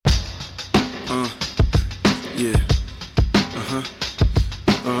Yeah.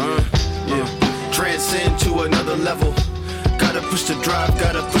 Yeah. Transcend to another level. Gotta push the drive,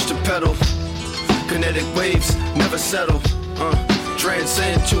 gotta push the pedal. Kinetic waves never settle.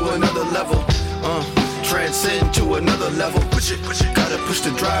 Transcend to another level. Transcend to another level. Push it. Gotta push the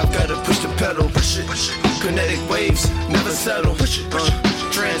drive, gotta push the pedal. Push it. Kinetic waves never settle.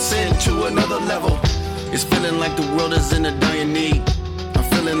 Transcend to another level. It's feeling like the world is in a dying need.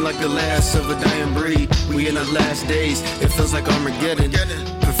 I'm feeling like the last of a dying breed. We in the last days, it feels like Armageddon.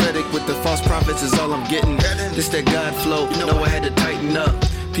 Prophetic with the false prophets is all I'm getting. This that God flow, you know I had to tighten up.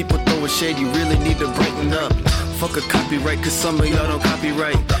 People throwing shade, you really need to brighten up. Fuck a copyright, cause some of y'all don't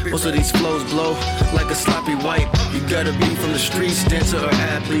copyright. Most of these flows blow like a sloppy wipe. You gotta be from the streets, dancer or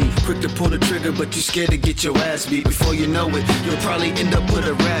athlete. Quick to pull the trigger, but you scared to get your ass beat. Before you know it, you'll probably end up with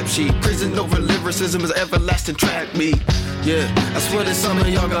a rap sheet. Prison over lyricism is everlasting track meet. Yeah, I swear that some of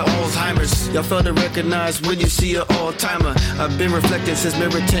y'all got Alzheimer's. Y'all fail to recognize when you see an all-timer. I've been reflecting since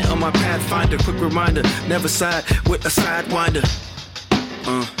mirror tint on my Pathfinder. Quick reminder, never side with a sidewinder.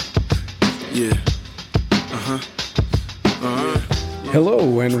 Yeah.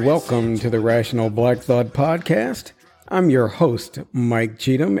 Hello and welcome to the Rational Black Thought Podcast. I'm your host, Mike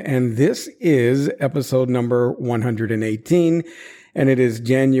Cheatham, and this is episode number 118, and it is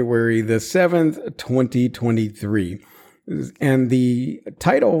January the 7th, 2023. And the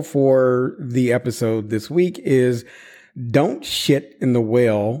title for the episode this week is Don't Shit in the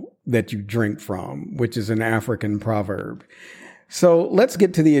Well That You Drink From, which is an African proverb. So let's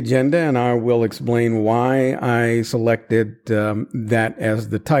get to the agenda, and I will explain why I selected that as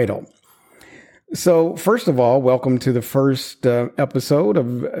the title. So first of all, welcome to the first episode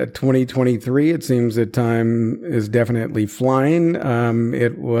of 2023. It seems that time is definitely flying.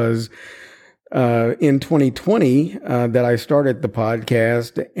 It was in 2020 that I started the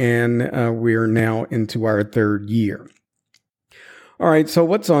podcast, and we're now into our third year. All right, so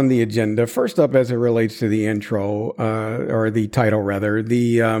what's on the agenda? First up, as it relates to the intro, or the title rather,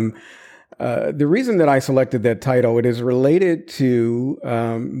 the reason that I selected that title, it is related to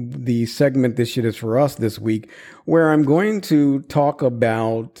the segment This Shit Is For Us this week, where I'm going to talk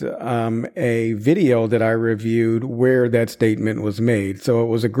about a video that I reviewed where that statement was made. So it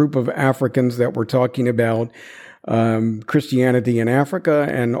was a group of Africans that were talking about Christianity in Africa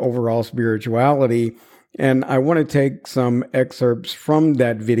and overall spirituality. And I want to take some excerpts from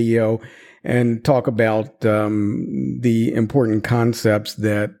that video and talk about the important concepts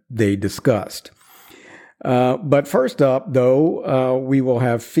that they discussed. But first up, though, we will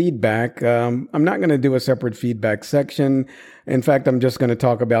have feedback. I'm not going to do a separate feedback section. In fact, I'm just going to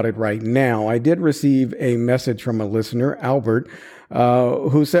talk about it right now. I did receive a message from a listener, Albert,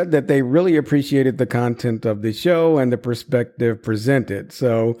 who said that they really appreciated the content of the show and the perspective presented.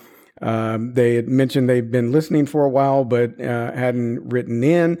 So they had mentioned they've been listening for a while, but hadn't written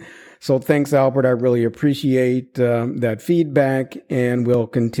in. So thanks, Albert. I really appreciate that feedback, and we'll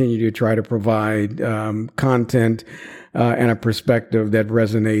continue to try to provide content and a perspective that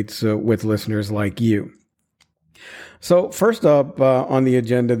resonates with listeners like you. So first up on the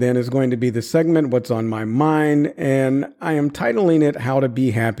agenda then is going to be the segment What's on My Mind, and I am titling it How to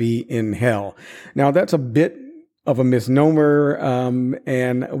Be Happy in Hell. Now, that's a bit of a misnomer,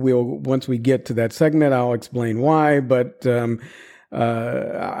 and once we get to that segment, I'll explain why, but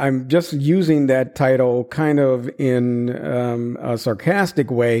I'm just using that title kind of in a sarcastic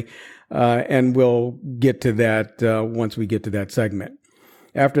way, and we'll get to that once we get to that segment.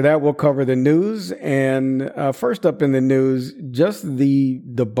 After that, we'll cover the news, and first up in the news, just the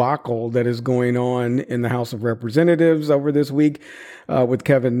debacle that is going on in the House of Representatives over this week with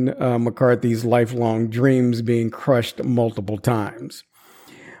Kevin McCarthy's lifelong dreams being crushed multiple times.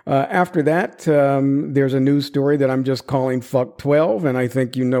 After that, there's a news story that I'm just calling Fuck 12, and I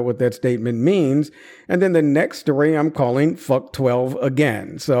think you know what that statement means. And then the next story I'm calling Fuck 12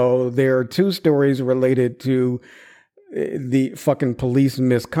 again. So there are two stories related to the fucking police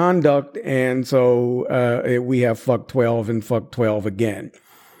misconduct, and so we have Fuck 12 and Fuck 12 again.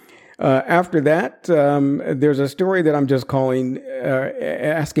 After that, there's a story that I'm just calling,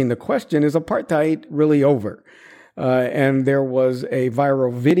 asking the question, is apartheid really over? And there was a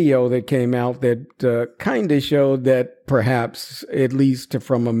viral video that came out that kind of showed that perhaps, at least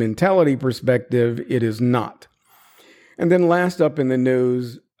from a mentality perspective, it is not. And then last up in the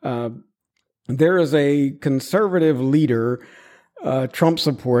news, there is a conservative leader, Trump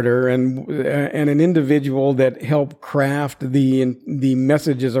supporter, and an individual that helped craft the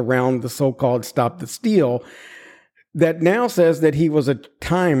messages around the so-called Stop the Steal, that now says that he was a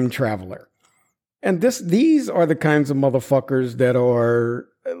time traveler. And these are the kinds of motherfuckers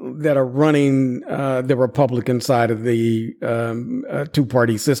that are running the Republican side of the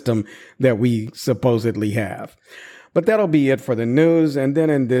two-party system that we supposedly have. But that'll be it for the news. And then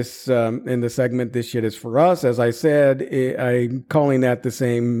in the segment, This Shit Is For Us, as I said, I'm calling that the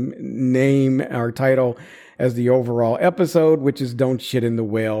same name or title as the overall episode, which is Don't Shit in the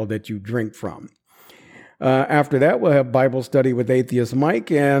Well That You Drink From. After that, we'll have Bible study with Atheist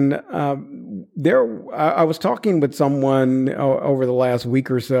Mike. And I was talking with someone over the last week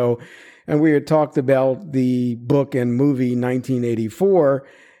or so, and we had talked about the book and movie 1984.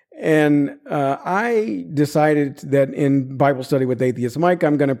 And I decided that in Bible study with Atheist Mike,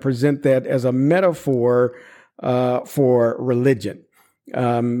 I'm going to present that as a metaphor for religion.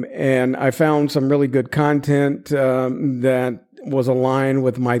 And I found some really good content that was aligned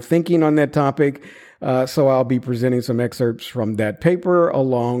with my thinking on that topic. So I'll be presenting some excerpts from that paper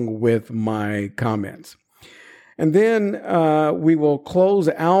along with my comments. And then we will close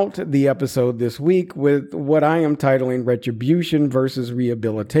out the episode this week with what I am titling Retribution versus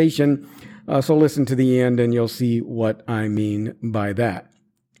Rehabilitation. So listen to the end and you'll see what I mean by that.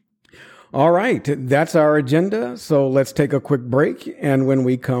 All right, that's our agenda. So let's take a quick break. And when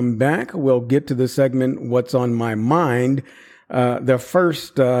we come back, we'll get to the segment, What's on My Mind, the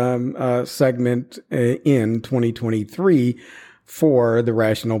first segment in 2023 for the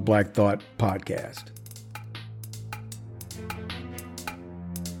Rational Black Thought podcast.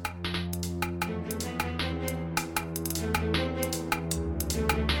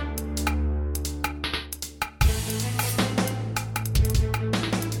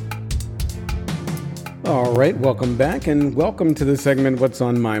 All right, welcome back and welcome to the segment, What's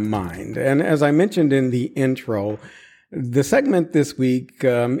on My Mind. And as I mentioned in the intro, the segment this week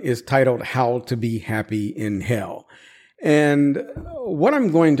is titled How to Be Happy in Hell. And what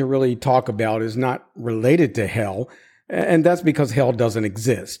I'm going to really talk about is not related to hell, and that's because hell doesn't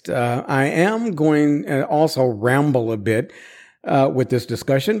exist. I am going to also ramble a bit with this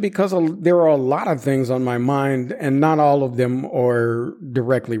discussion because there are a lot of things on my mind, and not all of them are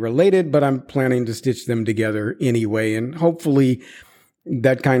directly related, but I'm planning to stitch them together anyway, and hopefully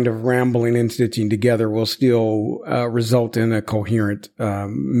that kind of rambling and stitching together will still result in a coherent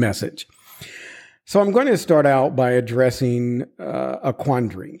message. So I'm going to start out by addressing a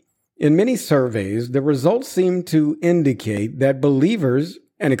quandary. In many surveys, the results seem to indicate that believers,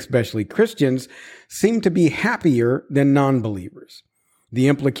 and especially Christians, seem to be happier than non-believers. The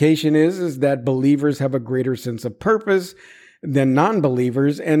implication is that believers have a greater sense of purpose than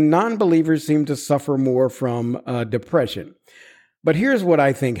non-believers, and non-believers seem to suffer more from depression. But here's what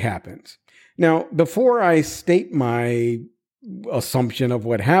I think happens. Now, before I state my assumption of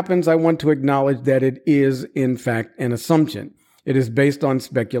what happens, I want to acknowledge that it is, in fact, an assumption. It is based on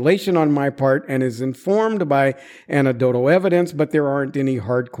speculation on my part and is informed by anecdotal evidence, but there aren't any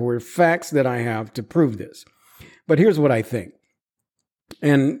hardcore facts that I have to prove this. But here's what I think.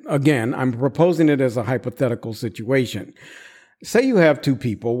 And again, I'm proposing it as a hypothetical situation. Say you have two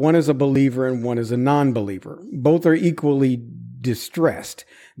people, one is a believer and one is a non-believer. Both are equally distressed.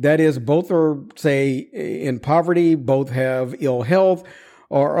 That is, both are, say, in poverty, both have ill health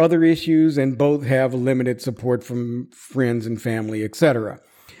or other issues, and both have limited support from friends and family, etc.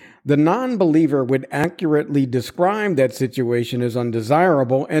 The non-believer would accurately describe that situation as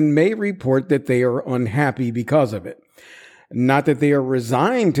undesirable and may report that they are unhappy because of it. Not that they are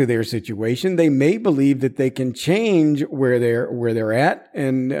resigned to their situation. They may believe that they can change where they're at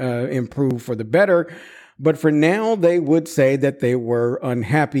and improve for the better. But for now, they would say that they were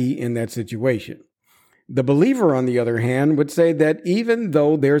unhappy in that situation. The believer, on the other hand, would say that even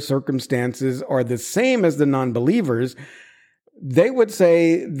though their circumstances are the same as the non-believers, they would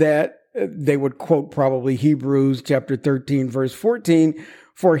say that they would quote probably Hebrews chapter 13, verse 14,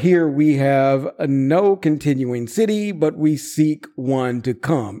 "For here we have no continuing city, but we seek one to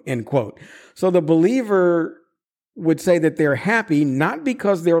come," end quote. So the believer would say that they're happy, not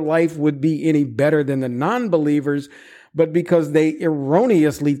because their life would be any better than the non-believers, but because they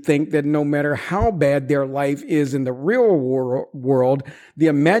erroneously think that no matter how bad their life is in the real world, the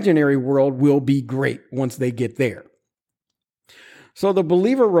imaginary world will be great once they get there. So the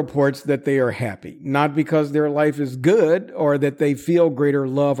believer reports that they are happy, not because their life is good or that they feel greater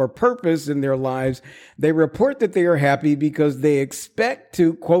love or purpose in their lives. They report that they are happy because they expect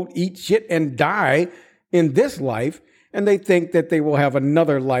to, quote, eat shit and die in this life, and they think that they will have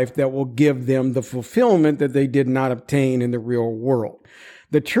another life that will give them the fulfillment that they did not obtain in the real world.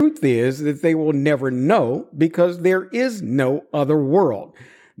 The truth is that they will never know because there is no other world.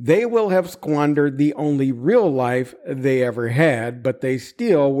 They will have squandered the only real life they ever had, but they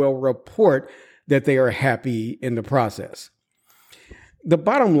still will report that they are happy in the process. The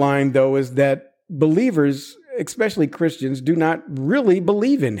bottom line, though, is that believers, especially Christians, do not really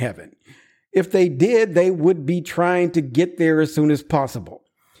believe in heaven. If they did, they would be trying to get there as soon as possible.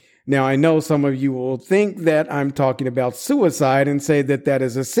 Now, I know some of you will think that I'm talking about suicide and say that that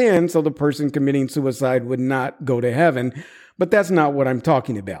is a sin, so the person committing suicide would not go to heaven, but that's not what I'm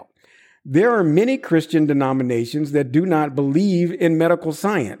talking about. There are many Christian denominations that do not believe in medical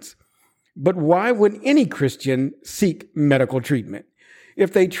science. But why would any Christian seek medical treatment?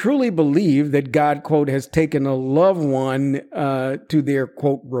 If they truly believe that God, quote, has taken a loved one to their,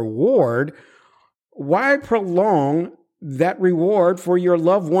 quote, reward, why prolong that reward for your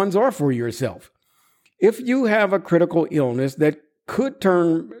loved ones or for yourself? If you have a critical illness that could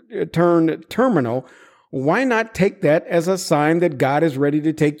turn terminal, why not take that as a sign that God is ready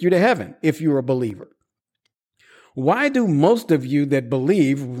to take you to heaven if you're a believer? Why do most of you that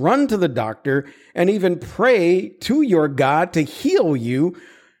believe run to the doctor and even pray to your God to heal you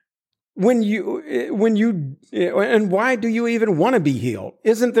and why do you even want to be healed?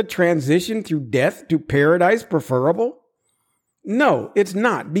 Isn't the transition through death to paradise preferable? No, it's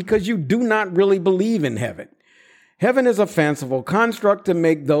not, because you do not really believe in heaven. Heaven is a fanciful construct to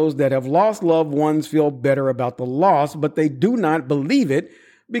make those that have lost loved ones feel better about the loss, but they do not believe it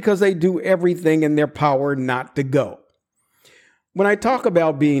because they do everything in their power not to go. When I talk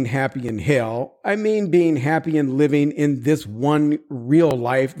about being happy in hell, I mean being happy in living in this one real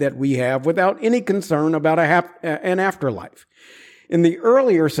life that we have without any concern about an afterlife. In the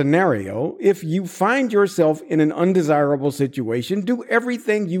earlier scenario, if you find yourself in an undesirable situation, do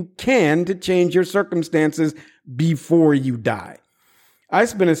everything you can to change your circumstances before you die. I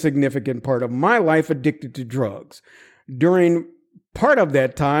spent a significant part of my life addicted to drugs. During part of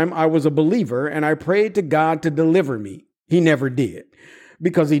that time, I was a believer and I prayed to God to deliver me. He never did,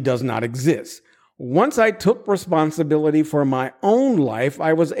 because he does not exist. Once I took responsibility for my own life,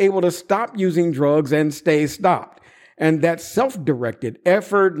 I was able to stop using drugs and stay stopped. And that self-directed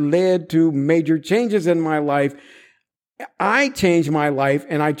effort led to major changes in my life. I changed my life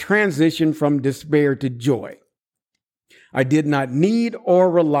and I transitioned from despair to joy. I did not need or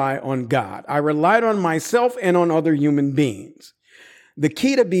rely on God. I relied on myself and on other human beings. The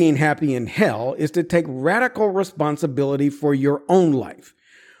key to being happy in hell is to take radical responsibility for your own life.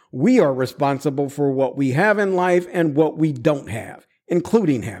 We are responsible for what we have in life and what we don't have,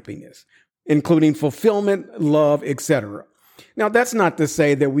 including happiness, including fulfillment, love, etc. Now, that's not to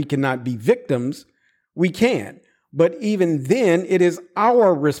say that we cannot be victims. We can. But even then, it is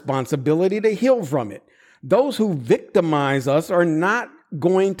our responsibility to heal from it. Those who victimize us are not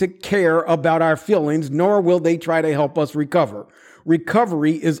going to care about our feelings, nor will they try to help us recover.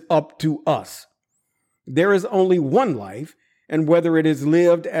 Recovery is up to us. There is only one life, and whether it is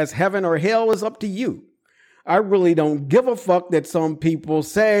lived as heaven or hell is up to you. I really don't give a fuck that some people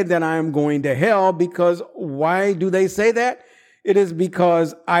say that I am going to hell, because why do they say that? It is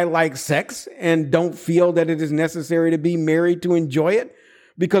because I like sex and don't feel that it is necessary to be married to enjoy it,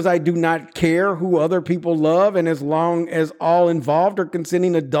 because I do not care who other people love, and as long as all involved are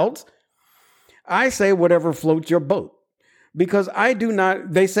consenting adults, I say whatever floats your boat. Because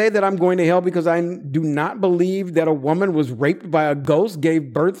they say that I'm going to hell because I do not believe that a woman was raped by a ghost,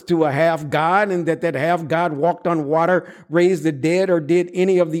 gave birth to a half god, and that half god walked on water, raised the dead, or did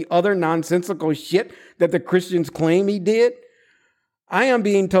any of the other nonsensical shit that the Christians claim he did. I am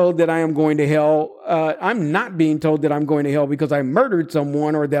being told that I am going to hell. I'm not being told that I'm going to hell because I murdered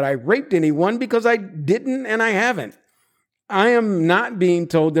someone or that I raped anyone, because I didn't and I haven't. I am not being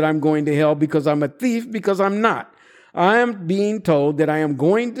told that I'm going to hell because I'm a thief, because I'm not. I am being told that I am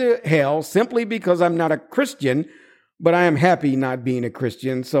going to hell simply because I'm not a Christian, but I am happy not being a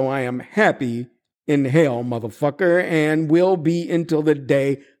Christian, so I am happy in hell, motherfucker, and will be until the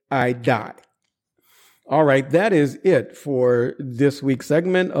day I die. All right, that is it for this week's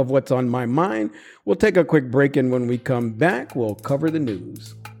segment of What's on My Mind. We'll take a quick break, and when we come back, we'll cover the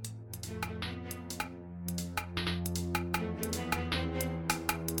news.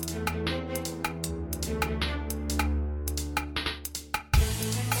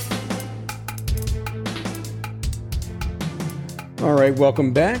 All right,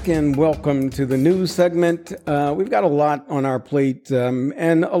 welcome back and welcome to the news segment. We've got a lot on our plate,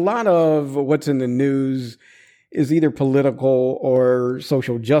 and a lot of what's in the news is either political or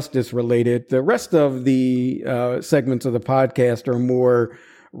social justice related. The rest of the segments of the podcast are more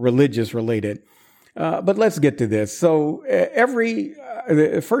religious related. But let's get to this. So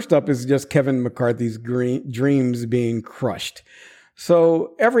first up is just Kevin McCarthy's dreams being crushed.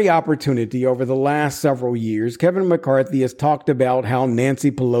 So every opportunity over the last several years, Kevin McCarthy has talked about how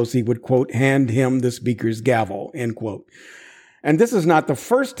Nancy Pelosi would, quote, hand him the speaker's gavel, end quote. And this is not the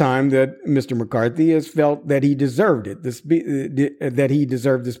first time that Mr. McCarthy has felt that he deserved it, that he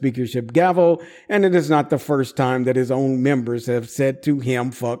deserved the speakership gavel. And it is not the first time that his own members have said to him,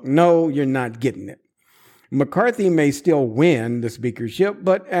 fuck no, you're not getting it. McCarthy may still win the speakership,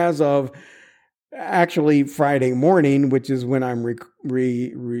 but as of actually Friday morning, which is when I'm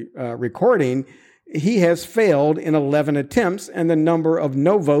recording, he has failed in 11 attempts, and the number of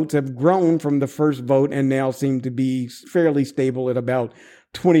no votes have grown from the first vote and now seem to be fairly stable at about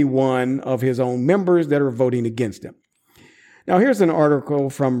 21 of his own members that are voting against him. Now, here's an article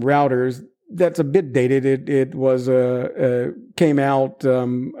from Reuters that's a bit dated. It was came out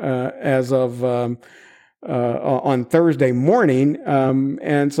as of on Thursday morning,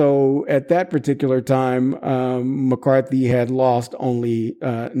 and so at that particular time, McCarthy had lost only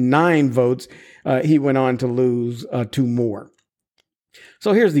 9 votes. He went on to lose 2 more.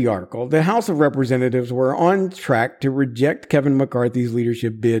 So here's the article. The House of Representatives were on track to reject Kevin McCarthy's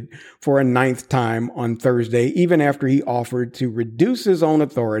leadership bid for a 9th time on Thursday, even after he offered to reduce his own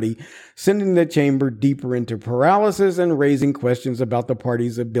authority, sending the chamber deeper into paralysis and raising questions about the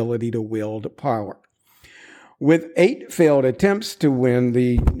party's ability to wield power. With 8 failed attempts to win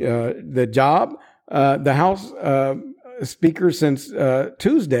the job, the House Speaker since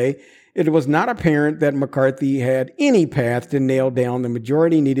Tuesday, it was not apparent that McCarthy had any path to nail down the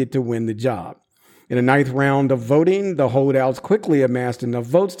majority needed to win the job. In a 9th round of voting, the holdouts quickly amassed enough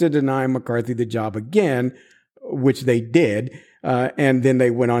votes to deny McCarthy the job again, which they did, and then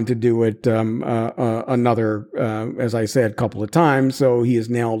they went on to do it another, as I said, couple of times, so he has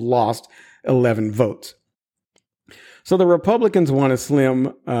now lost 11 votes. So the Republicans won a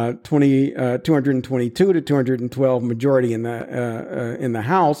slim 222 to 212 majority in the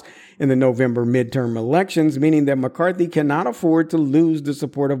House in the November midterm elections, meaning that McCarthy cannot afford to lose the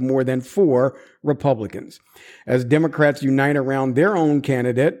support of more than 4 Republicans. As Democrats unite around their own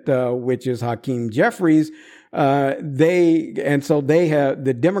candidate, which is Hakeem Jeffries, the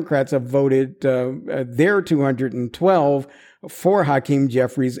Democrats have voted their 212 for Hakeem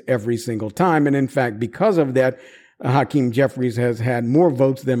Jeffries every single time, and in fact, because of that, Hakeem Jeffries has had more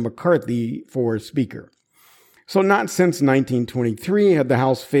votes than McCarthy for Speaker. So not since 1923 had the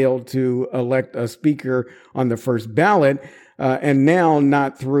House failed to elect a Speaker on the first ballot, and now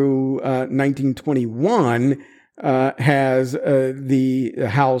not through 1921 has the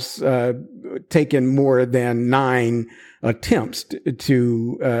House taken more than 9 attempts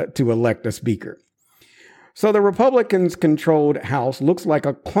to elect a Speaker. So the Republicans-controlled House looks like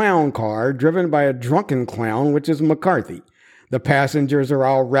a clown car driven by a drunken clown, which is McCarthy. The passengers are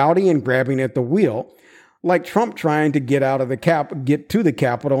all rowdy and grabbing at the wheel, like Trump trying to get to the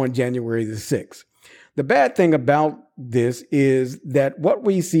Capitol on January the 6th. The bad thing about this is that what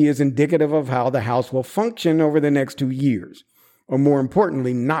we see is indicative of how the House will function over the next 2 years, or more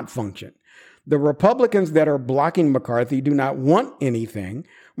importantly, not function. The Republicans that are blocking McCarthy do not want anything.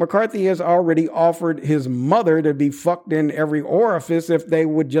 McCarthy has already offered his mother to be fucked in every orifice if they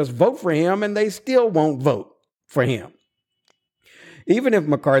would just vote for him, and they still won't vote for him. Even if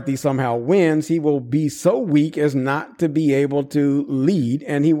McCarthy somehow wins, he will be so weak as not to be able to lead,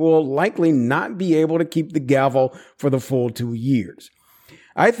 and he will likely not be able to keep the gavel for the full 2 years.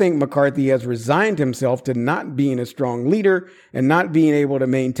 I think McCarthy has resigned himself to not being a strong leader and not being able to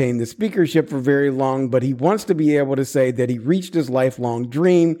maintain the speakership for very long, but he wants to be able to say that he reached his lifelong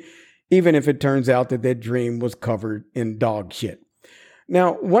dream, even if it turns out that that dream was covered in dog shit.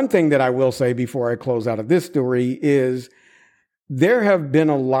 Now, one thing that I will say before I close out of this story is there have been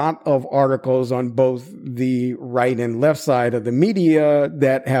a lot of articles on both the right and left side of the media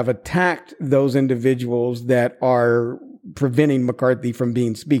that have attacked those individuals that are preventing McCarthy from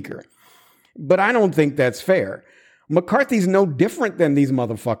being Speaker. But I don't think that's fair. McCarthy's no different than these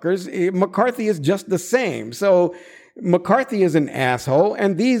motherfuckers. McCarthy is just the same. So McCarthy is an asshole,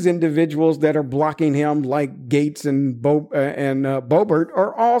 and these individuals that are blocking him, like Gates and Boebert,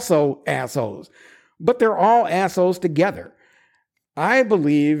 are also assholes. But they're all assholes together. I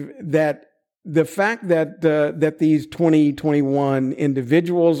believe that the fact that these 2021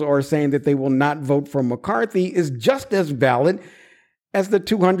 individuals are saying that they will not vote for McCarthy is just as valid as the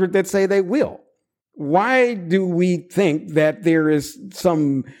 200 that say they will. Why do we think that there is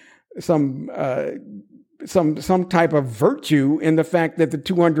some type of virtue in the fact that the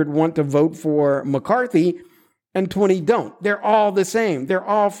 200 want to vote for McCarthy and 20 don't? They're all the same. They're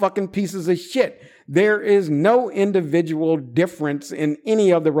all fucking pieces of shit. There is no individual difference in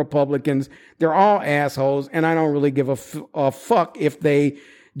any of the Republicans. They're all assholes, and I don't really give a fuck if they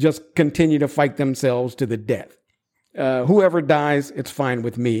just continue to fight themselves to the death. Whoever dies, it's fine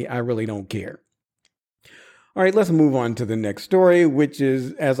with me. I really don't care. All right, let's move on to the next story, which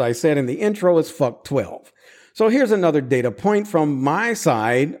is, as I said in the intro, is Fuck 12. So here's another data point from my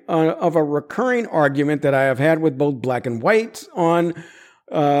side of a recurring argument that I have had with both black and whites on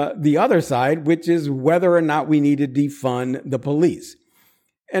the other side, which is whether or not we need to defund the police.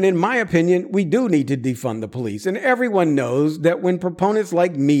 And in my opinion, we do need to defund the police. And everyone knows that when proponents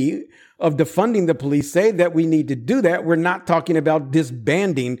like me of defunding the police say that we need to do that, we're not talking about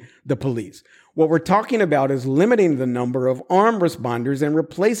disbanding the police. What we're talking about is limiting the number of armed responders and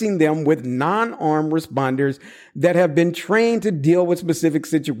replacing them with non-armed responders that have been trained to deal with specific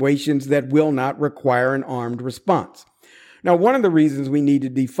situations that will not require an armed response. Now, one of the reasons we need to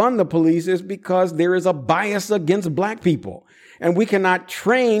defund the police is because there is a bias against black people. And we cannot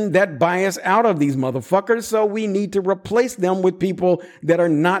train that bias out of these motherfuckers, so we need to replace them with people that are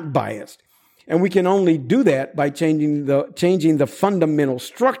not biased. And we can only do that by changing the fundamental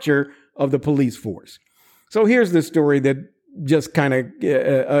structure of the police force. So here's the story that just kind of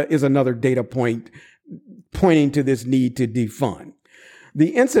is another data point pointing to this need to defund. The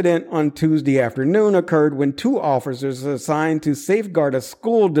incident on Tuesday afternoon occurred when two officers assigned to safeguard a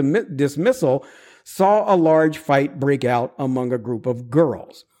school dismissal saw a large fight break out among a group of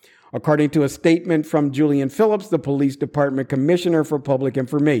girls. According to a statement from Julian Phillips, the police department commissioner for public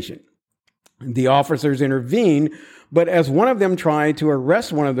information. The officers intervened, but as one of them tried to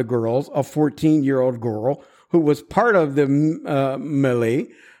arrest one of the girls, a 14-year-old girl who was part of the melee,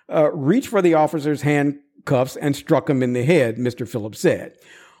 reached for the officer's handcuffs and struck him in the head, Mr. Phillips said.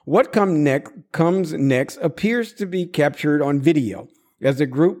 What comes next appears to be captured on video. As the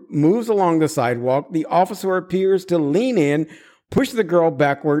group moves along the sidewalk, the officer appears to lean in, push the girl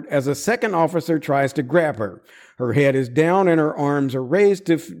backward as a second officer tries to grab her. Her head is down and her arms are raised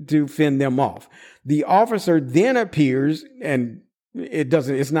to fend them off. The officer then appears, and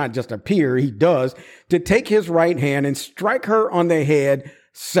it's not just appear, he does, to take his right hand and strike her on the head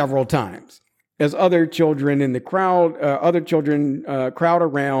several times. As other children in the crowd, crowd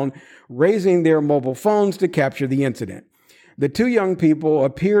around, raising their mobile phones to capture the incident. The two young people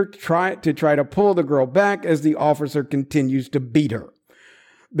appear to try to pull the girl back as the officer continues to beat her.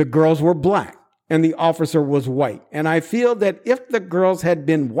 The girls were black and the officer was white. And I feel that if the girls had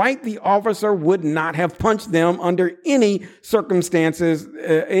been white, the officer would not have punched them under any circumstances,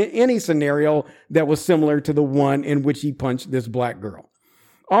 any scenario that was similar to the one in which he punched this black girl.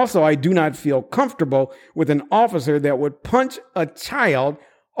 Also, I do not feel comfortable with an officer that would punch a child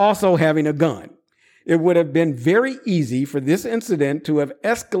also having a gun. It would have been very easy for this incident to have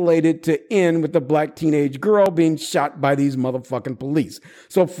escalated to end with the black teenage girl being shot by these motherfucking police.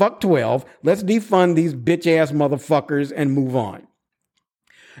 So fuck 12. Let's defund these bitch ass motherfuckers and move on.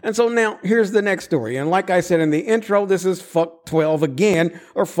 And so now here's the next story. And like I said in the intro, this is fuck 12 again,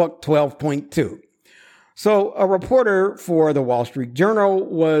 or fuck 12.2. So a reporter for the Wall Street Journal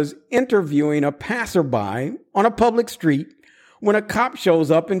was interviewing a passerby on a public street when a cop shows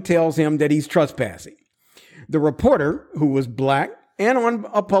up and tells him that he's trespassing. The reporter, who was black and on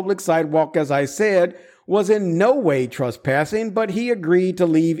a public sidewalk, as I said, was in no way trespassing, but he agreed to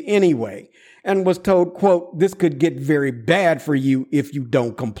leave anyway and was told, quote, "This could get very bad for you if you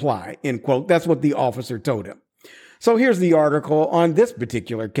don't comply," end quote. That's what the officer told him. So here's the article on this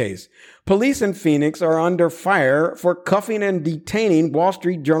particular case. Police in Phoenix are under fire for cuffing and detaining Wall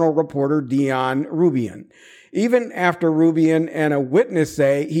Street Journal reporter Dion Rubian. Even after Rubian and a witness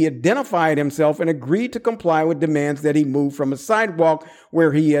say he identified himself and agreed to comply with demands that he move from a sidewalk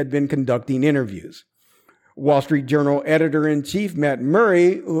where he had been conducting interviews. Wall Street Journal editor-in-chief Matt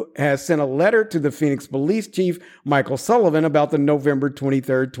Murray has sent a letter to the Phoenix Police Chief Michael Sullivan about the November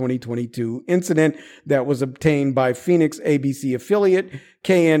 23, 2022 incident that was obtained by Phoenix ABC affiliate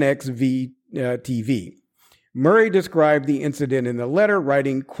KNXV TV. Murray described the incident in the letter,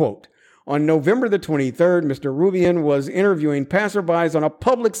 writing, quote, "On November the 23rd, Mr. Rubian was interviewing passerbys on a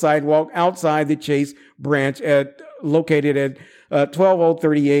public sidewalk outside the Chase branch located at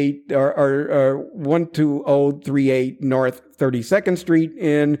 12038 or 12038 North 32nd Street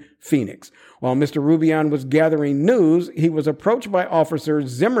in Phoenix. While Mr. Rubian was gathering news, he was approached by Officer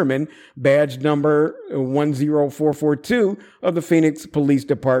Zimmerman, badge number 10442 of the Phoenix Police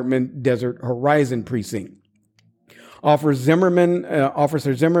Department Desert Horizon Precinct. Officer Zimmerman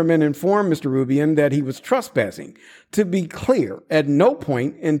informed Mr. Rubian that he was trespassing. To be clear, at no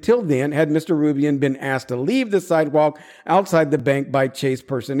point until then had Mr. Rubian been asked to leave the sidewalk outside the bank by Chase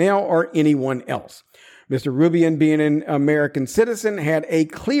personnel or anyone else. Mr. Rubian, being an American citizen, had a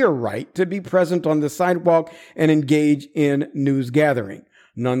clear right to be present on the sidewalk and engage in news gathering.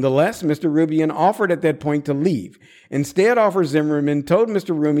 Nonetheless, Mr. Rubian offered at that point to leave. Instead, Officer Zimmerman told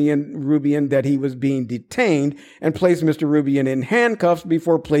Mr. Rubian that he was being detained and placed Mr. Rubian in handcuffs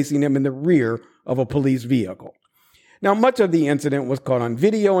before placing him in the rear of a police vehicle. Now, much of the incident was caught on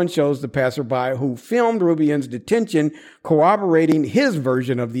video and shows the passerby who filmed Rubian's detention corroborating his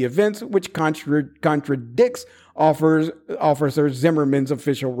version of the events, which contradicts Officer Zimmerman's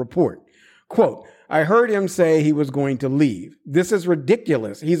official report. Quote, "I heard him say he was going to leave. This is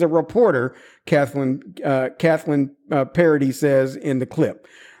ridiculous. He's a reporter," Kathleen Parody says in the clip.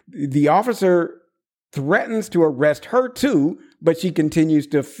 The officer threatens to arrest her too, but she continues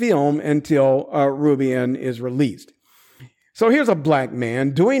to film until Rubian is released. So here's a black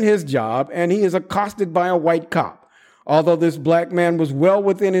man doing his job, and he is accosted by a white cop. Although this black man was well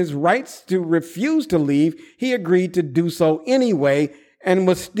within his rights to refuse to leave, he agreed to do so anyway and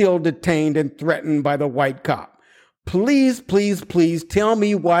was still detained and threatened by the white cop. Please, please, please tell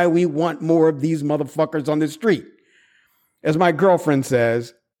me why we want more of these motherfuckers on the street. As my girlfriend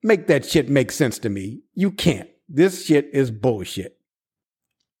says, make that shit make sense to me. You can't. This shit is bullshit.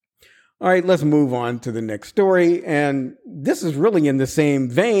 All right, let's move on to the next story. And this is really in the same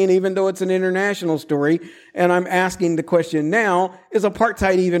vein, even though it's an international story. And I'm asking the question now, is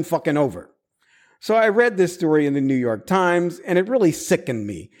apartheid even fucking over? So I read this story in the New York Times, and it really sickened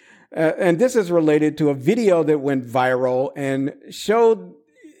me. And this is related to a video that went viral and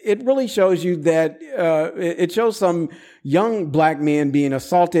it really shows you that it shows some young black men being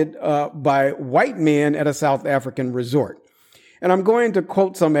assaulted by white men at a South African resort. And I'm going to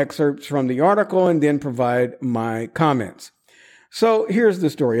quote some excerpts from the article and then provide my comments. So here's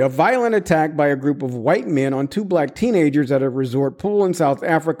the story. A violent attack by a group of white men on two black teenagers at a resort pool in South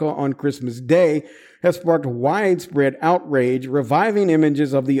Africa on Christmas Day has sparked widespread outrage, reviving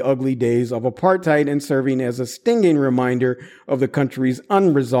images of the ugly days of apartheid and serving as a stinging reminder of the country's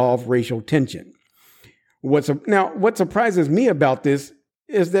unresolved racial tension. What surprises me about this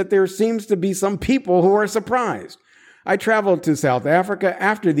is that there seems to be some people who are surprised. I traveled to South Africa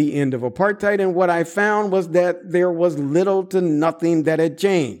after the end of apartheid, and what I found was that there was little to nothing that had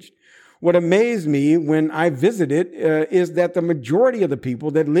changed. What amazed me when I visited is that the majority of the people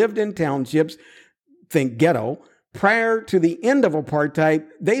that lived in townships, think ghetto, prior to the end of apartheid,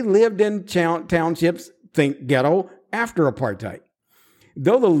 they lived in townships, think ghetto, after apartheid.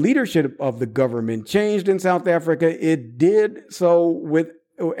 Though the leadership of the government changed in South Africa, it did so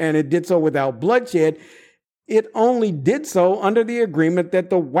without bloodshed. It only did so under the agreement that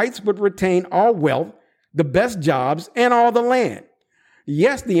the whites would retain all wealth, the best jobs, and all the land.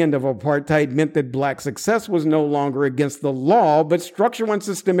 Yes, the end of apartheid meant that black success was no longer against the law, but structural and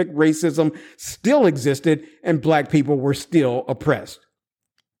systemic racism still existed and black people were still oppressed.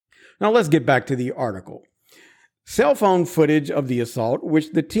 Now let's get back to the article. Cell phone footage of the assault,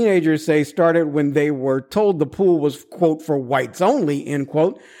 which the teenagers say started when they were told the pool was, quote, for whites only, end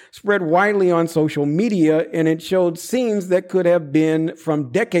quote, spread widely on social media, and it showed scenes that could have been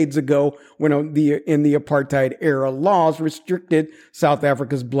from decades ago when in the apartheid era laws restricted South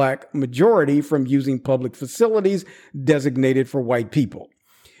Africa's black majority from using public facilities designated for white people.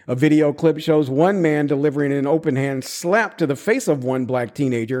 A video clip shows one man delivering an open hand slap to the face of one black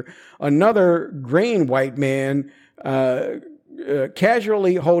teenager, another graying white man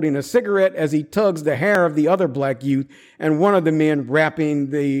casually holding a cigarette as he tugs the hair of the other black youth, and one of the men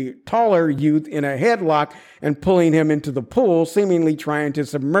wrapping the taller youth in a headlock and pulling him into the pool, seemingly trying to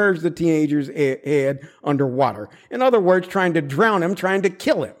submerge the teenager's head underwater. In other words, trying to drown him, trying to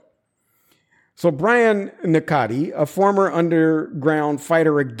kill him. So Brian Nakati, a former underground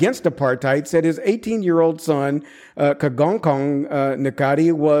fighter against apartheid, said his 18-year-old son, Kagongkong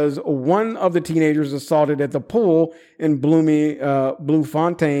Nakati, was one of the teenagers assaulted at the pool in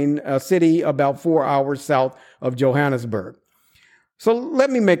Bloemfontein, a city about 4 hours south of Johannesburg. So let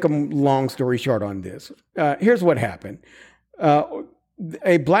me make a long story short on this. Here's what happened.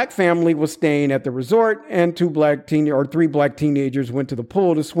 A black family was staying at the resort, and three black teenagers went to the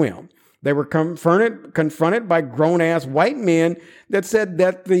pool to swim. They were confronted by grown-ass white men that said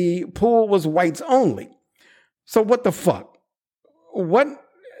that the pool was whites only. So what the fuck? What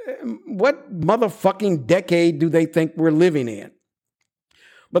motherfucking decade do they think we're living in?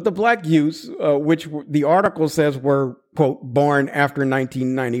 But the black youths, which the article says were, quote, born after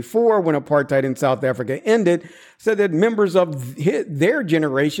 1994 when apartheid in South Africa ended, said that members of their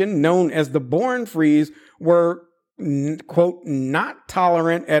generation, known as the Born Frees, were, quote, not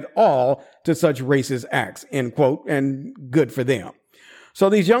tolerant at all to such racist acts, end quote, and good for them. So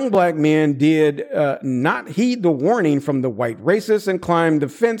these young black men did not heed the warning from the white racists and climbed the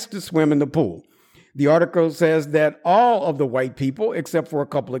fence to swim in the pool. The article says that all of the white people, except for a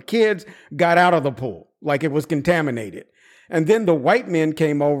couple of kids, got out of the pool like it was contaminated. And then the white men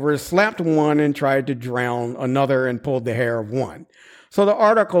came over, slapped one and tried to drown another and pulled the hair of one. So the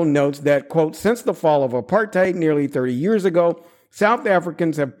article notes that, quote, since the fall of apartheid nearly 30 years ago, South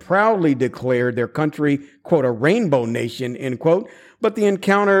Africans have proudly declared their country, quote, a rainbow nation, end quote. But the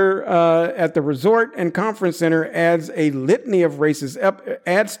encounter at the resort and conference center adds to a litany of racist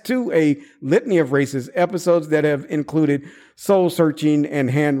episodes that have included soul searching and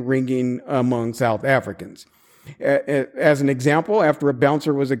hand wringing among South Africans. As an example, after a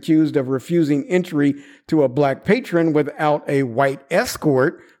bouncer was accused of refusing entry to a black patron without a white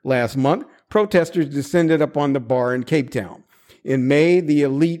escort last month, protesters descended upon the bar in Cape Town. In May, the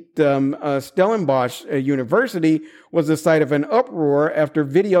elite Stellenbosch University was the site of an uproar after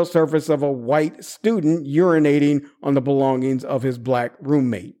video surfaced of a white student urinating on the belongings of his black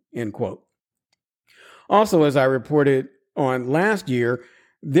roommate, end quote. Also, as I reported on last year,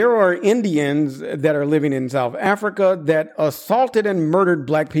 there are Indians that are living in South Africa that assaulted and murdered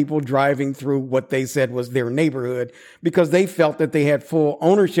black people driving through what they said was their neighborhood because they felt that they had full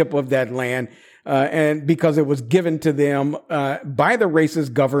ownership of that land. And because it was given to them by the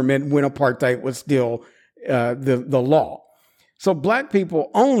racist government when apartheid was still the law. So black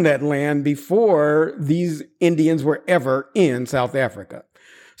people owned that land before these Indians were ever in South Africa.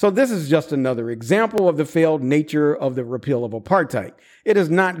 So this is just another example of the failed nature of the repeal of apartheid. It has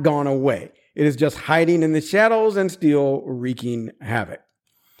not gone away. It is just hiding in the shadows and still wreaking havoc.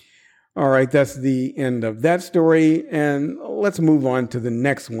 All right, that's the end of that story. And let's move on to the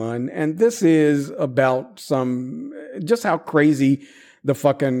next one. And this is about just how crazy the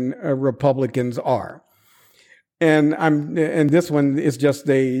fucking Republicans are. And this one is just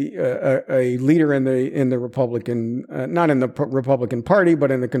a leader in the Republican, not in the Republican Party,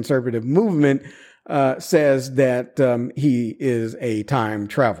 but in the conservative movement, says that he is a time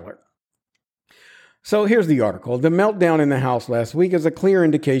traveler. So here's the article. The meltdown in the House last week is a clear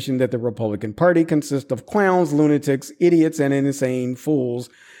indication that the Republican Party consists of clowns, lunatics, idiots, and insane fools.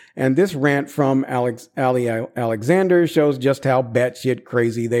 And this rant from Ali Alexander shows just how batshit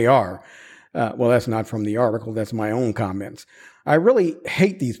crazy they are. Well, that's not from the article. That's my own comments. I really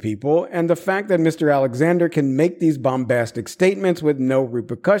hate these people. And the fact that Mr. Alexander can make these bombastic statements with no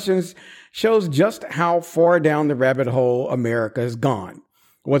repercussions shows just how far down the rabbit hole America has gone.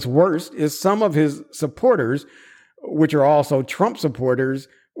 What's worse is some of his supporters, which are also Trump supporters,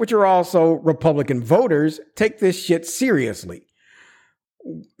 which are also Republican voters, take this shit seriously.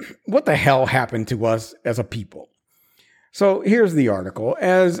 What the hell happened to us as a people? So here's the article.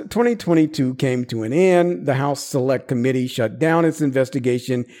 As 2022 came to an end, the House Select Committee shut down its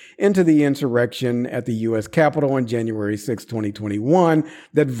investigation into the insurrection at the U.S. Capitol on January 6, 2021,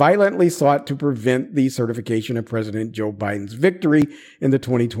 that violently sought to prevent the certification of President Joe Biden's victory in the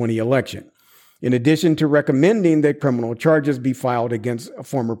 2020 election. In addition to recommending that criminal charges be filed against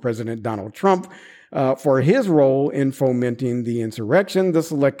former President Donald Trump for his role in fomenting the insurrection, the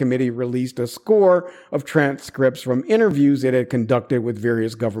Select Committee released a score of transcripts from interviews it had conducted with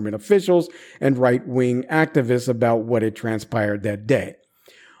various government officials and right-wing activists about what had transpired that day.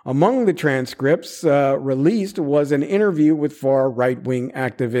 Among the transcripts released was an interview with far right-wing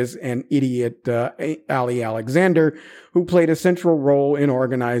activist and idiot Ali Alexander, who played a central role in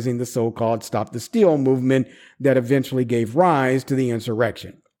organizing the so-called Stop the Steal movement that eventually gave rise to the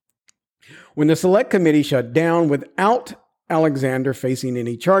insurrection. When the Select Committee shut down without Alexander facing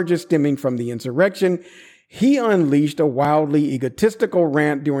any charges stemming from the insurrection, he unleashed a wildly egotistical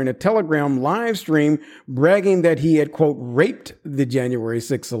rant during a Telegram live stream, bragging that he had, quote, raped the January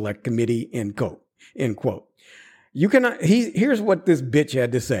 6th Select Committee, end quote. You cannot, here's what this bitch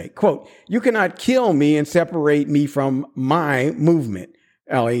had to say, quote, "You cannot kill me and separate me from my movement,"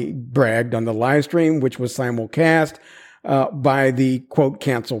 Ali bragged on the live stream, which was simulcast by the, quote,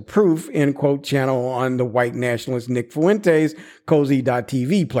 cancel proof, end quote, channel on the white nationalist Nick Fuentes'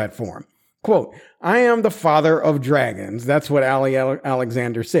 Cozy.tv platform. Quote, "I am the father of dragons." That's what Ali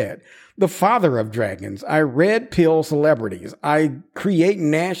Alexander said. The father of dragons. I red pill celebrities. I create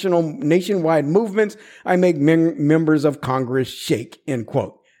nationwide movements. I make members of Congress shake, end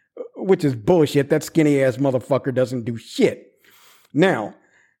quote. Which is bullshit. That skinny ass motherfucker doesn't do shit. Now,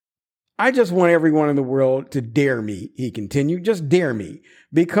 I just want everyone in the world to dare me, he continued. Just dare me.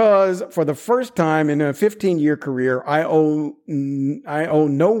 Because for the first time in a 15-year career, I owe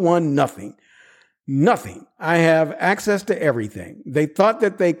no one nothing. Nothing. I have access to everything. They thought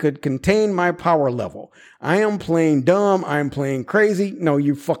that they could contain my power level. I am playing dumb. I'm playing crazy. No,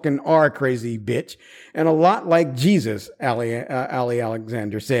 you fucking are crazy, bitch. And a lot like Jesus, Ali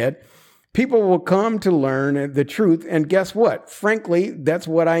Alexander said. People will come to learn the truth. And guess what? Frankly, that's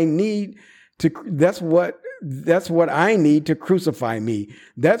what I need that's what I need to crucify me.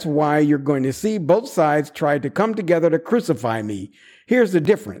 That's why you're going to see both sides try to come together to crucify me. Here's the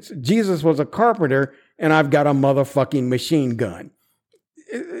difference. Jesus was a carpenter and I've got a motherfucking machine gun.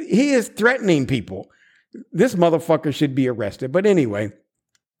 He is threatening people. This motherfucker should be arrested. But anyway,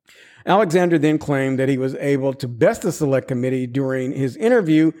 Alexander then claimed that he was able to best the select committee during his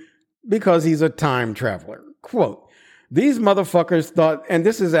interview because he's a time traveler. Quote, these motherfuckers thought, and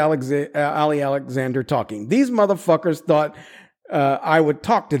this is Ali Alexander talking, these motherfuckers thought I would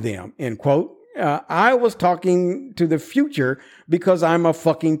talk to them, end quote. I was talking to the future because I'm a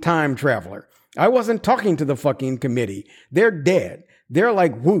fucking time traveler. I wasn't talking to the fucking committee. They're dead. They're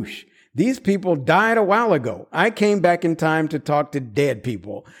like whoosh. These people died a while ago. I came back in time to talk to dead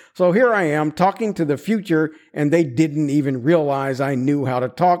people. So here I am talking to the future, and they didn't even realize I knew how to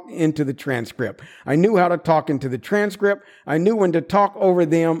talk into the transcript. I knew how to talk into the transcript. I knew when to talk over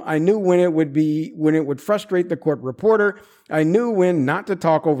them. I knew when it would frustrate the court reporter. I knew when not to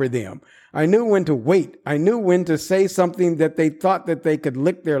talk over them. I knew when to wait. I knew when to say something that they thought that they could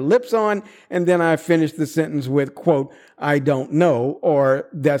lick their lips on. And then I finished the sentence with, quote, I don't know, or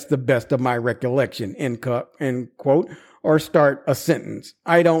that's the best of my recollection, end quote, or start a sentence.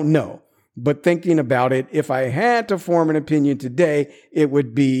 I don't know. But thinking about it, if I had to form an opinion today, it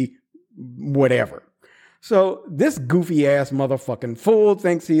would be whatever. So this goofy ass motherfucking fool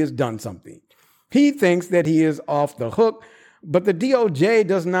thinks he has done something. He thinks that he is off the hook. But the DOJ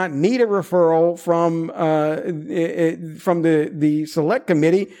does not need a referral from the select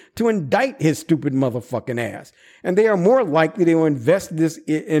committee to indict his stupid motherfucking ass. And they are more likely to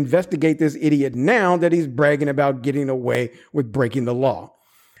investigate this idiot now that he's bragging about getting away with breaking the law.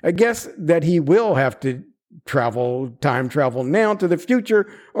 I guess that he will have to time travel now to the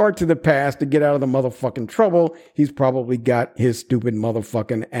future or to the past to get out of the motherfucking trouble he's probably got his stupid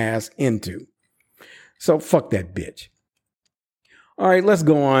motherfucking ass into. So fuck that bitch. All right, let's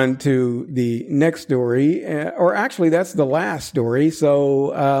go on to the next story, or actually that's the last story.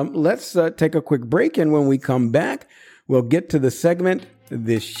 So let's take a quick break, and when we come back, we'll get to the segment,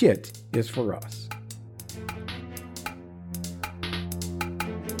 This Shit Is For Us.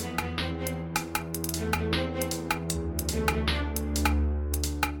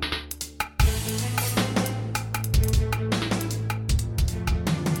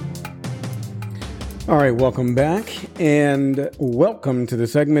 All right, welcome back, and welcome to the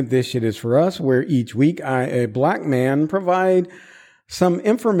segment, This Shit Is For Us, where each week I, a black man, provide some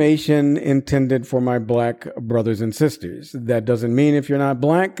information intended for my black brothers and sisters. That doesn't mean if you're not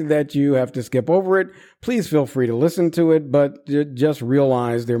black that you have to skip over it. Please feel free to listen to it, but just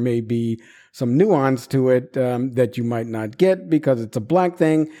realize there may be some nuance to it that you might not get because it's a black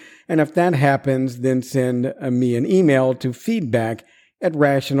thing. And if that happens, then send me an email to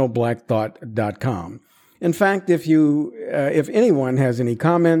feedback@rationalblackthought.com. In fact, if anyone has any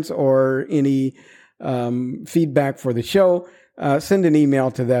comments or any feedback for the show, send an email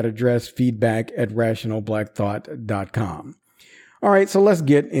to that address, feedback@rationalblackthought.com. All right, so let's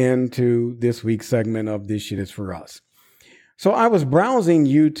get into this week's segment of This Shit Is For Us. So I was browsing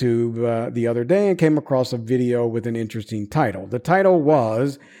YouTube the other day and came across a video with an interesting title. The title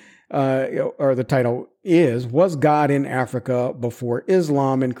was, Was God in Africa Before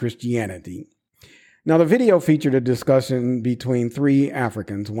Islam and Christianity? Now, the video featured a discussion between three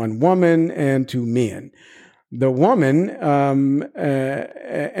Africans, one woman and two men. The woman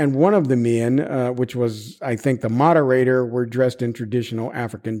and one of the men, which was, I think, the moderator, were dressed in traditional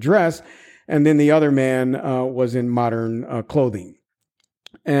African dress, and then the other man was in modern clothing.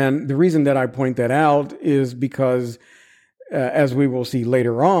 And the reason that I point that out is because, as we will see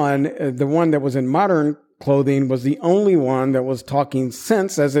later on, the one that was in modern clothing was the only one that was talking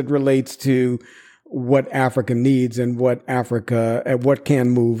sense as it relates to what Africa needs and what can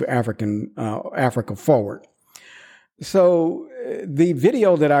move Africa forward. So the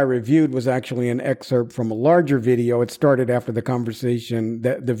video that I reviewed was actually an excerpt from a larger video. It started after the conversation.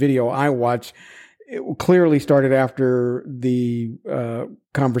 The video I watched, it clearly started after the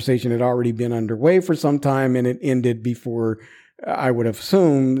conversation had already been underway for some time, and it ended before I would have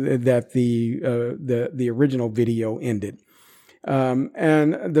assumed that the original video ended.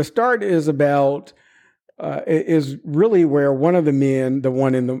 And the start is about is really where one of the men, the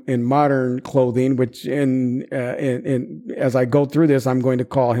one in modern clothing, which as I go through this, I'm going to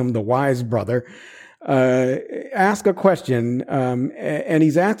call him the wise brother, ask a question, and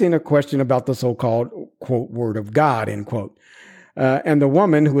he's asking a question about the so-called, quote, word of God, end quote. And the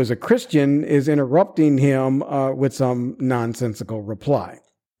woman, who is a Christian, is interrupting him with some nonsensical reply.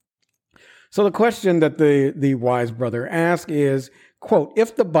 So the question that the wise brother asks is, quote,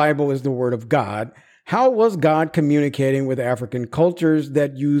 if the Bible is the word of God, how was God communicating with African cultures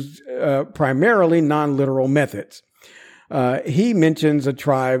that used primarily non-literal methods? He mentions a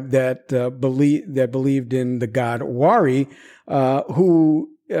tribe that believed in the god Wari, who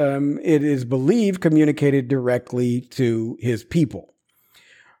it is believed communicated directly to his people.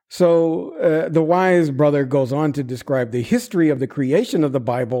 So the wise brother goes on to describe the history of the creation of the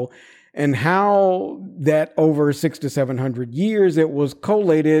Bible and how that over 600 to 700 years it was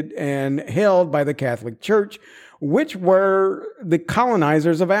collated and held by the Catholic Church, which were the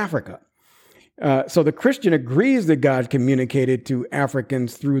colonizers of Africa. So the Christian agrees that God communicated to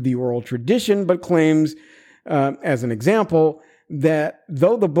Africans through the oral tradition, but claims, as an example, that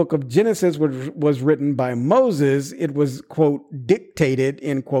though the book of Genesis was written by Moses, it was, quote, dictated,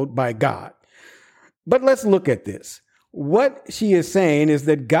 end quote, by God. But let's look at this. What she is saying is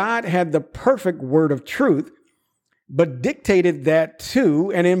that God had the perfect word of truth, but dictated that to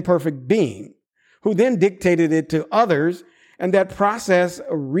an imperfect being, who then dictated it to others. And that process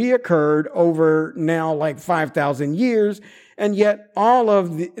reoccurred over now like 5,000 years. And yet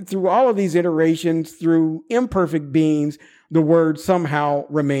through all of these iterations, through imperfect beings, the word somehow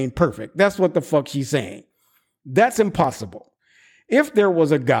remained perfect. That's what the fuck she's saying. That's impossible. If there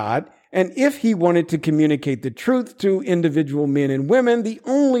was a God, and if he wanted to communicate the truth to individual men and women, the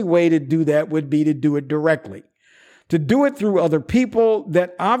only way to do that would be to do it directly. To do it through other people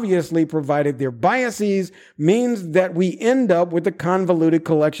that obviously provided their biases means that we end up with a convoluted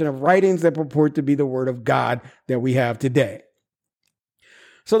collection of writings that purport to be the word of God that we have today.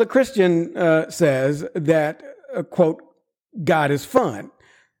 So the Christian says that, quote, God is fun,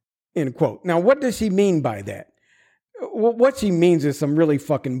 end quote. Now, what does she mean by that? What she means is some really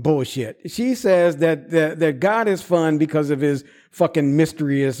fucking bullshit. She says that God is fun because of his fucking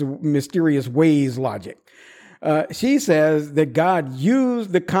mysterious ways logic. She says that God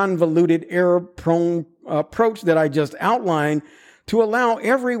used the convoluted, error-prone approach that I just outlined to allow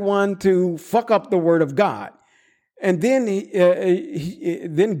everyone to fuck up the word of God. And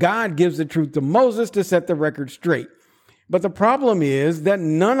then God gives the truth to Moses to set the record straight. But the problem is that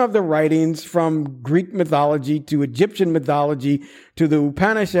none of the writings from Greek mythology to Egyptian mythology to the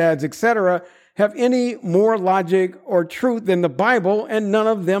Upanishads, etc., have any more logic or truth than the Bible, and none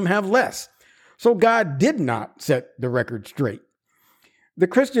of them have less. So God did not set the record straight. The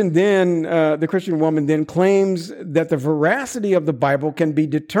Christian woman then claims that the veracity of the Bible can be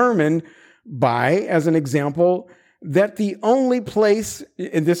determined by, as an example, that the only place,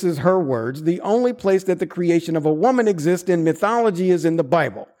 and this is her words, the only place that the creation of a woman exists in mythology is in the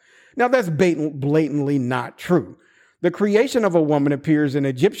Bible. Now, that's blatantly not true. The creation of a woman appears in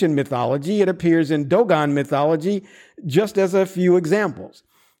Egyptian mythology. It appears in Dogon mythology, just as a few examples.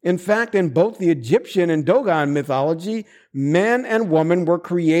 In fact, in both the Egyptian and Dogon mythology, man and woman were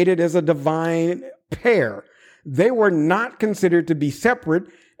created as a divine pair. They were not considered to be separate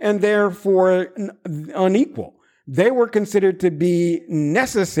and therefore unequal. They were considered to be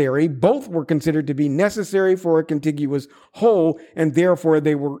necessary. Both were considered to be necessary for a contiguous whole, and therefore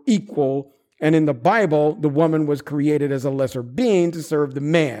they were equal. And in the Bible, the woman was created as a lesser being to serve the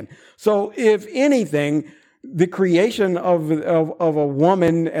man. So if anything, the creation of a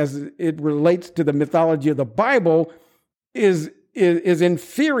woman as it relates to the mythology of the Bible is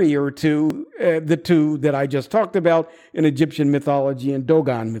inferior to the two that I just talked about in Egyptian mythology and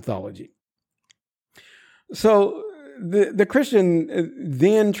Dogon mythology. So the Christian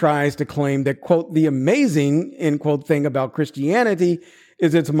then tries to claim that, quote, the amazing, end quote, thing about Christianity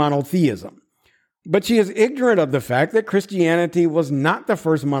is its monotheism. But she is ignorant of the fact that Christianity was not the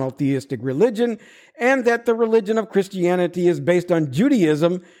first monotheistic religion, and that the religion of Christianity is based on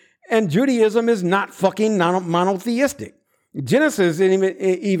Judaism, and Judaism is not fucking monotheistic. Genesis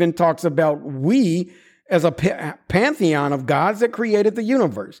even talks about we as a pantheon of gods that created the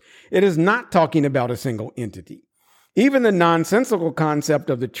universe. It is not talking about a single entity. Even the nonsensical concept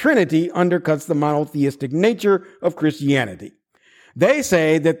of the Trinity undercuts the monotheistic nature of Christianity. They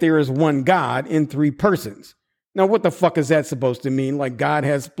say that there is one God in three persons. Now, what the fuck is that supposed to mean? Like God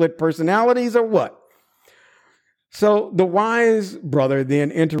has split personalities or what? So the wise brother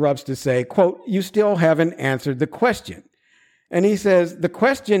then interrupts to say, quote, you still haven't answered the question. And he says, the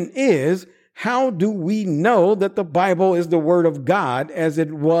question is, how do we know that the Bible is the word of God as it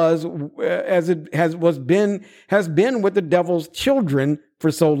has been with the devil's children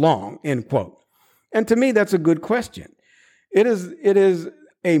for so long, end quote. And to me, that's a good question. It is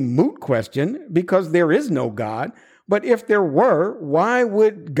a moot question because there is no God, But if there were, why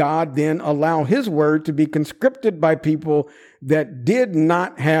would God then allow his word to be conscripted by people that did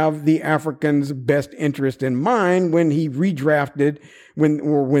not have the Africans' best interest in mind when they redrafted,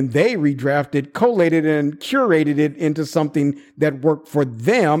 collated and curated it into something that worked for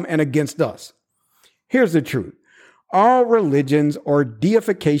them and against us? Here's the truth. All religions are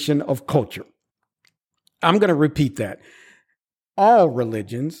deification of culture. I'm going to repeat that. All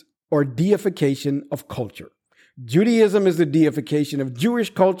religions are deification of culture. Judaism is the deification of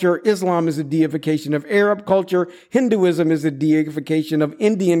Jewish culture. Islam is the deification of Arab culture. Hinduism is the deification of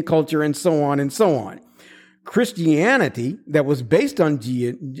Indian culture, and so on and so on. Christianity, that was based on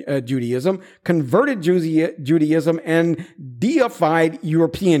Judaism, converted Judaism and deified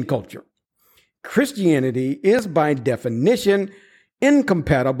European culture. Christianity is by definition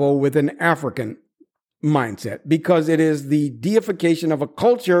incompatible with an African mindset because it is the deification of a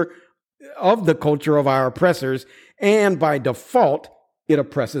culture, of the culture of our oppressors, and by default, it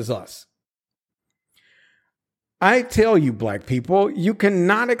oppresses us. I tell you, black people, you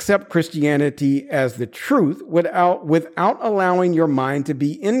cannot accept Christianity as the truth without allowing your mind to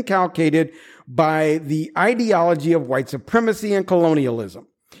be inculcated by the ideology of white supremacy and colonialism.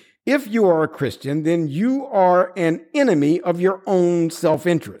 If you are a Christian, then you are an enemy of your own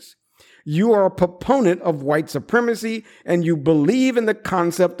self-interest. You are a proponent of white supremacy, and you believe in the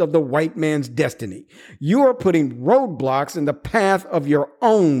concept of the white man's destiny. You are putting roadblocks in the path of your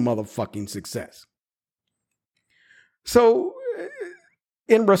own motherfucking success. So,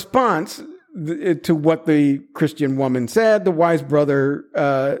 in response to what the Christian woman said, the wise brother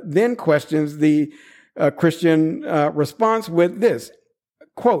then questions the Christian response with this,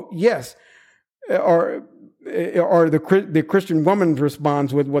 quote, yes, or the Christian woman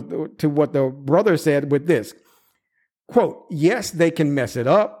responds with what the brother said with this, quote, yes, they can mess it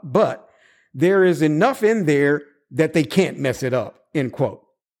up, but there is enough in there that they can't mess it up, end quote.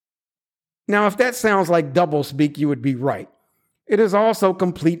 Now, if that sounds like doublespeak, you would be right. It is also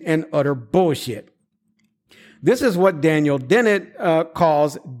complete and utter bullshit. This is what Daniel Dennett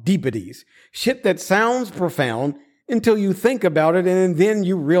calls deepities, shit that sounds profound until you think about it, and then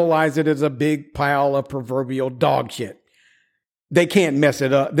you realize it is a big pile of proverbial dog shit. They can't mess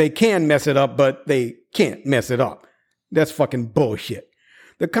it up. They can mess it up, but they can't mess it up. That's fucking bullshit.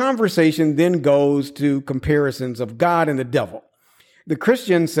 The conversation then goes to comparisons of God and the devil. The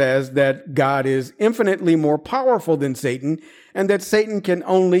Christian says that God is infinitely more powerful than Satan, and that Satan can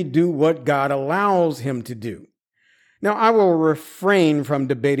only do what God allows him to do. Now, I will refrain from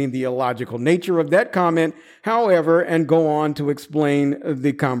debating the illogical nature of that comment, however, and go on to explain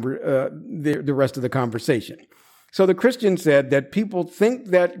the rest of the conversation. So the Christian said that people think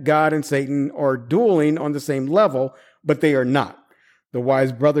that God and Satan are dueling on the same level, but they are not. The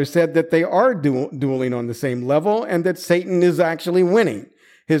wise brother said that they are dueling on the same level and that Satan is actually winning.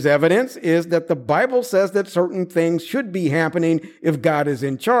 His evidence is that the Bible says that certain things should be happening if God is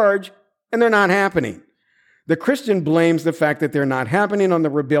in charge, and they're not happening. The Christian blames the fact that they're not happening on the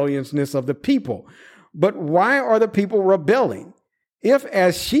rebelliousness of the people. But why are the people rebelling? If,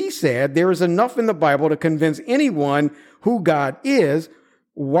 as she said, there is enough in the Bible to convince anyone who God is,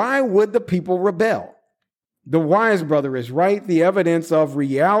 why would the people rebel? The wise brother is right. The evidence of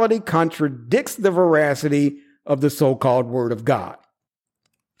reality contradicts the veracity of the so-called Word of God.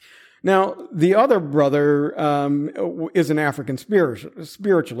 Now, the other brother is an African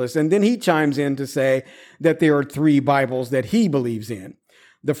spiritualist, and then he chimes in to say that there are 3 Bibles that he believes in.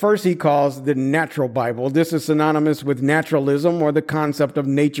 The first he calls the natural Bible. This is synonymous with naturalism, or the concept of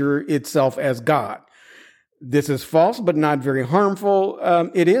nature itself as God. This is false, but not very harmful.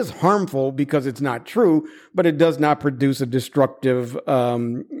 It is harmful because it's not true, but it does not produce a destructive,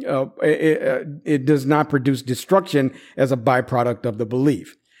 it does not produce destruction as a byproduct of the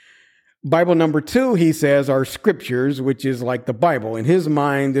belief. Bible number 2, he says, are scriptures, which is like the Bible. In his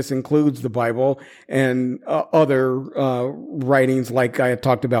mind, this includes the Bible and other writings like I had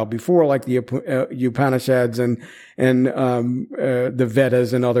talked about before, like the Upanishads and the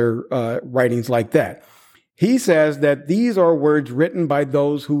Vedas and other writings like that. He says that these are words written by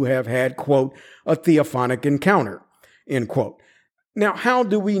those who have had, quote, a theophanic encounter, end quote. Now, how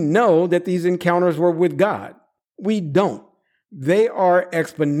do we know that these encounters were with God? We don't. They are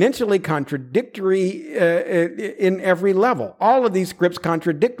exponentially contradictory in every level. All of these scripts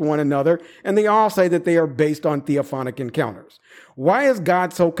contradict one another, and they all say that they are based on theophanic encounters. Why is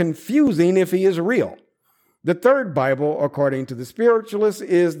God so confusing if he is real? The third Bible, according to the spiritualists,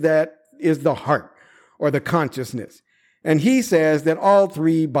 is the heart, or the consciousness. And he says that all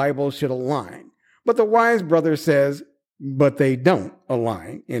 3 Bibles should align. But the wise brother says, but they don't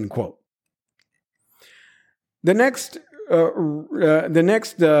align, end quote. The next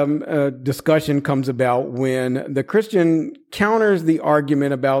discussion comes about when the Christian counters the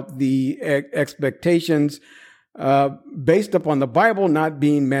argument about the expectations based upon the Bible not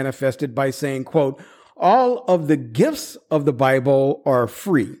being manifested by saying, quote, all of the gifts of the Bible are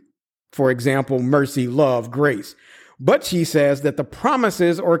free. For example, mercy, love, grace. But she says that the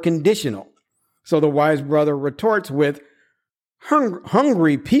promises are conditional. So the wise brother retorts with,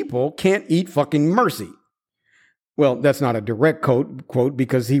 hungry people can't eat fucking mercy. Well, that's not a direct quote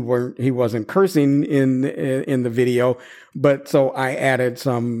because he wasn't cursing in the video, but so I added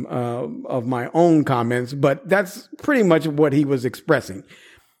some of my own comments, but that's pretty much what he was expressing.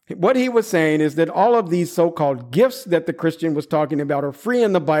 What he was saying is that all of these so-called gifts that the Christian was talking about are free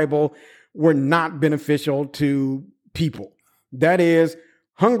in the Bible were not beneficial to people. That is,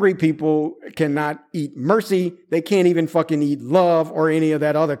 hungry people cannot eat mercy. They can't even fucking eat love or any of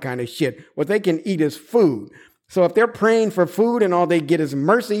that other kind of shit. What they can eat is food. So if they're praying for food and all they get is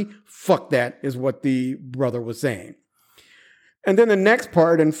mercy, fuck that, is what the brother was saying. And then the next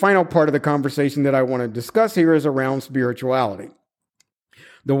part and final part of the conversation that I want to discuss here is around spirituality.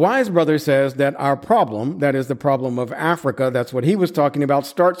 The wise brother says that our problem, that is the problem of Africa, that's what he was talking about,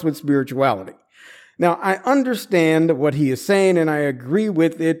 starts with spirituality. Now, I understand what he is saying and I agree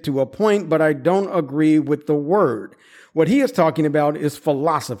with it to a point, but I don't agree with the word. What he is talking about is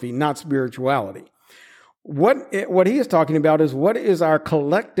philosophy, not spirituality. What he is talking about is what is our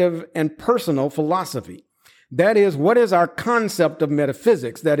collective and personal philosophy. That is, what is our concept of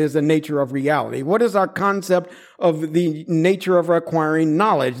metaphysics? That is the nature of reality. What is our concept of the nature of acquiring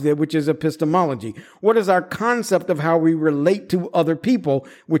knowledge, which is epistemology? What is our concept of how we relate to other people,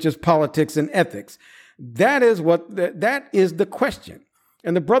 which is politics and ethics? That is the question.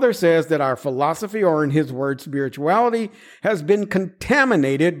 And the brother says that our philosophy, or in his words, spirituality, has been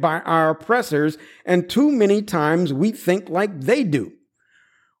contaminated by our oppressors, and too many times we think like they do,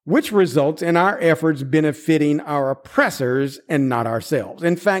 which results in our efforts benefiting our oppressors and not ourselves.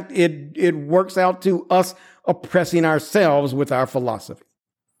 In fact, it works out to us oppressing ourselves with our philosophy.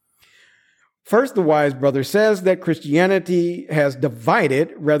 First, the wise brother says that Christianity has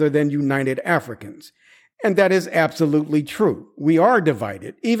divided rather than united Africans. And that is absolutely true. We are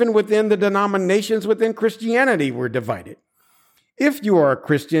divided. Even within the denominations within Christianity, we're divided. If you are a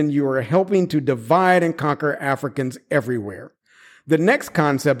Christian, you are helping to divide and conquer Africans everywhere. The next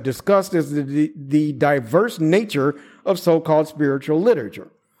concept discussed is the diverse nature of so-called spiritual literature,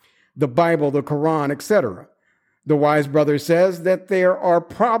 the Bible, the Quran, etc. The wise brother says that there are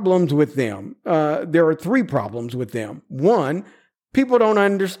problems with them. There are 3 problems with them. 1, people don't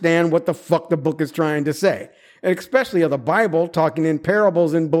understand what the fuck the book is trying to say, and especially of the Bible, talking in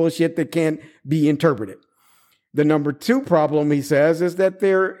parables and bullshit that can't be interpreted. The number 2 problem, he says, is that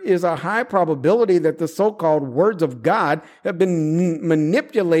there is a high probability that the so-called words of God have been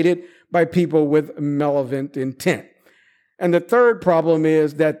manipulated by people with malevolent intent. And the third problem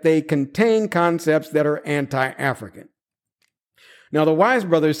is that they contain concepts that are anti-African. Now, the wise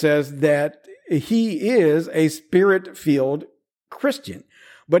brother says that he is a spirit-filled Christian,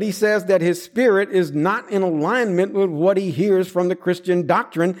 but he says that his spirit is not in alignment with what he hears from the Christian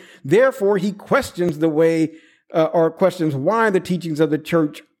doctrine. Therefore, he questions the way or questions why the teachings of the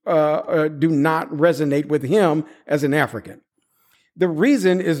church do not resonate with him as an African. The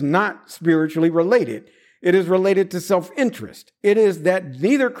reason is not spiritually related. It is related to self-interest. It is that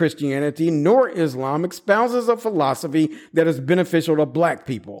neither Christianity nor Islam espouses a philosophy that is beneficial to black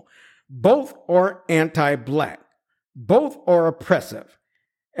people. Both are anti-black. Both are oppressive.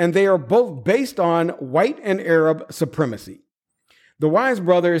 And they are both based on white and Arab supremacy. The wise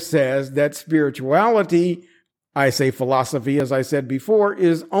brother says that spirituality, I say philosophy, as I said before,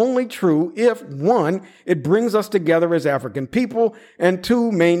 is only true if 1, it brings us together as African people, and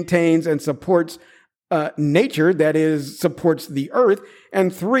 2, maintains and supports nature, that is, supports the earth,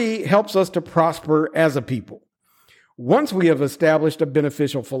 and 3, helps us to prosper as a people. Once we have established a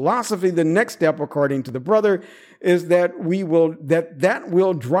beneficial philosophy, the next step, according to the brother, is that that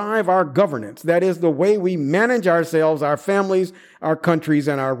will drive our governance. That is the way we manage ourselves, our families, our countries,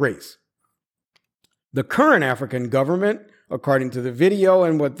 and our race. The current African government, according to the video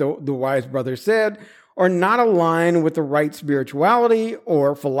and what the wise brother said, are not aligned with the right spirituality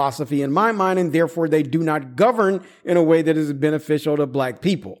or philosophy in my mind, and therefore they do not govern in a way that is beneficial to black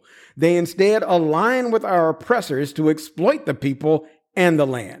people. They instead align with our oppressors to exploit the people and the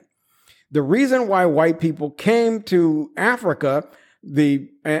land. The reason why white people came to Africa,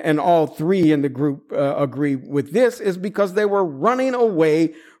 and all 3 in the group agree with this, is because they were running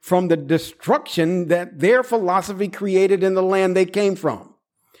away from the destruction that their philosophy created in the land they came from.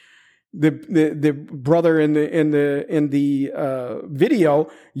 The brother in the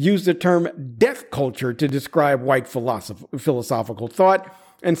video used the term death culture to describe white philosophical thought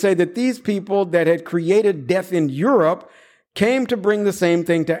and say that these people that had created death in Europe came to bring the same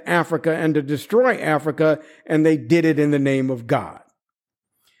thing to Africa and to destroy Africa, and they did it in the name of God.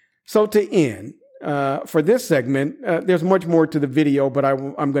 So to end, for this segment, there's much more to the video, but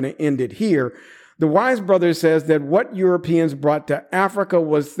I'm going to end it here. The Wise Brother says that what Europeans brought to Africa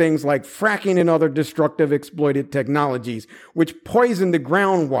was things like fracking and other destructive exploited technologies, which poisoned the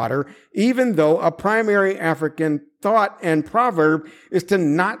groundwater, even though a primary African thought and proverb is to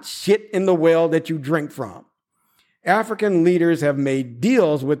not shit in the well that you drink from. African leaders have made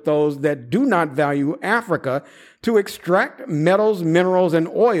deals with those that do not value Africa to extract metals, minerals, and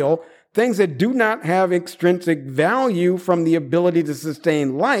oil, things that do not have extrinsic value from the ability to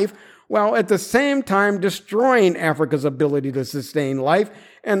sustain life, while at the same time destroying Africa's ability to sustain life,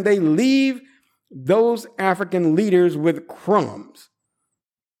 and they leave those African leaders with crumbs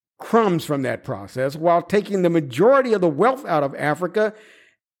from that process, while taking the majority of the wealth out of Africa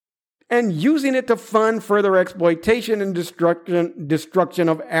and using it to fund further exploitation and destruction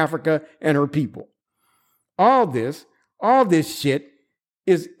of Africa and her people. All this shit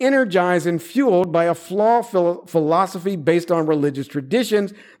is energized and fueled by a flawed philosophy based on religious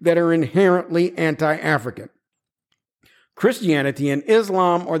traditions that are inherently anti-African. Christianity and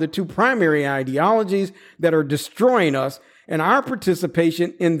Islam are the two primary ideologies that are destroying us, and our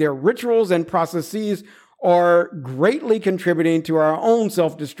participation in their rituals and processes are greatly contributing to our own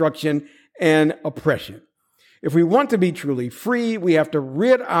self-destruction and oppression. If we want to be truly free, we have to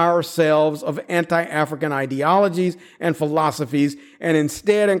rid ourselves of anti-African ideologies and philosophies and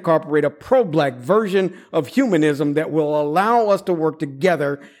instead incorporate a pro-black version of humanism that will allow us to work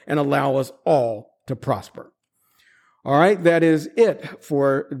together and allow us all to prosper. All right, that is it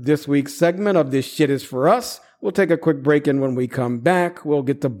for this week's segment of This Shit Is For Us. We'll take a quick break, and when we come back, we'll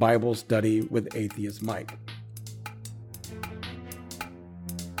get to Bible study with Atheist Mike.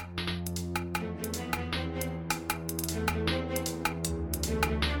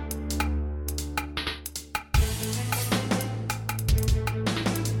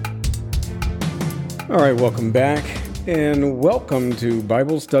 All right, welcome back, and welcome to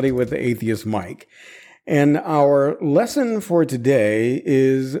Bible Study with Atheist Mike. And our lesson for today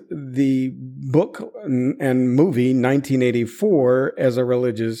is the book and movie 1984 as a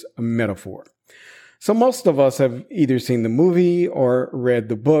religious metaphor. So most of us have either seen the movie or read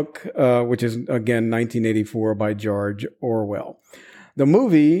the book, which is, again, 1984 by George Orwell. The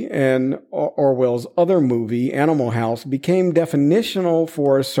movie and Orwell's other movie, Animal House, became definitional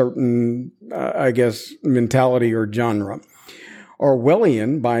for a certain, mentality or genre.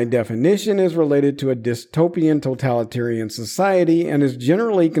 Orwellian, by definition, is related to a dystopian totalitarian society and is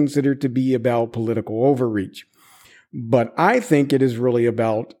generally considered to be about political overreach. But I think it is really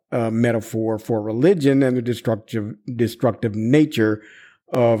about a metaphor for religion and the destructive nature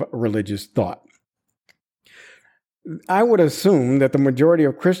of religious thought. I would assume that the majority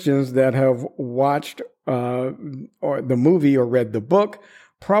of Christians that have watched or the movie or read the book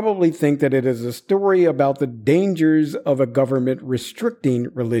probably think that it is a story about the dangers of a government restricting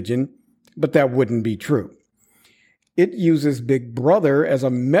religion, but that wouldn't be true. It uses Big Brother as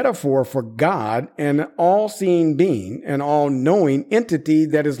a metaphor for God, an all-seeing being, an all-knowing entity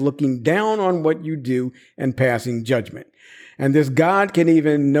that is looking down on what you do and passing judgment. And this God can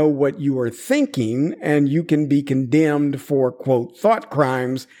even know what you are thinking, and you can be condemned for, quote, thought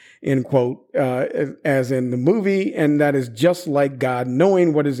crimes, end quote, as in the movie. And that is just like God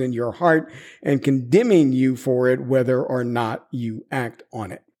knowing what is in your heart and condemning you for it, whether or not you act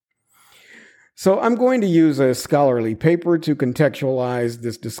on it. So I'm going to use a scholarly paper to contextualize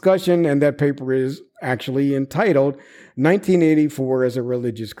this discussion, and that paper is actually entitled 1984 as a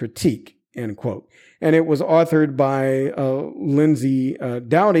Religious Critique, end quote. And it was authored by Lindsay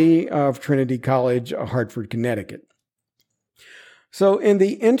Doughty of Trinity College, Hartford, Connecticut. So in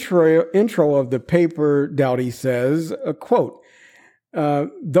the intro of the paper, Doughty says, quote,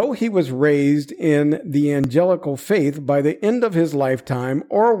 though he was raised in the angelical faith, by the end of his lifetime,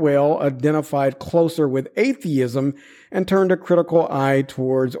 Orwell identified closer with atheism and turned a critical eye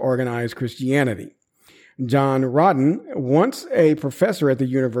towards organized Christianity. John Rodden, once a professor at the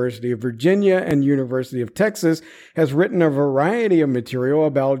University of Virginia and University of Texas, has written a variety of material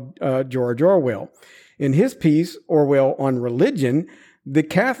about George Orwell. In his piece, Orwell on Religion, The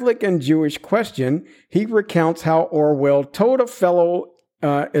Catholic and Jewish Question, he recounts how Orwell told a fellow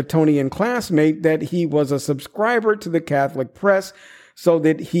Etonian classmate that he was a subscriber to the Catholic press so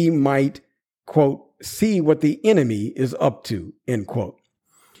that he might, quote, see what the enemy is up to, end quote.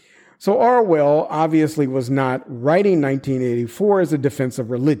 So Orwell obviously was not writing 1984 as a defense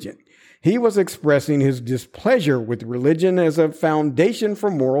of religion. He was expressing his displeasure with religion as a foundation for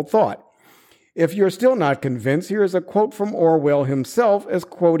moral thought. If you're still not convinced, here is a quote from Orwell himself as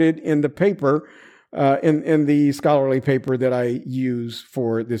quoted in the paper, in the scholarly paper that I use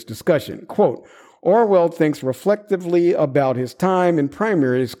for this discussion. Quote, Orwell thinks reflectively about his time in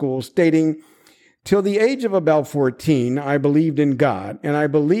primary school, stating, "Till the age of about 14, I believed in God, and I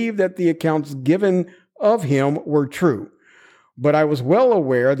believed that the accounts given of him were true. But I was well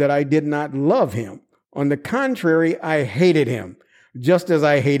aware that I did not love him. On the contrary, I hated him, just as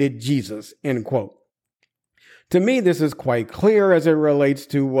I hated Jesus," end quote. To me, this is quite clear as it relates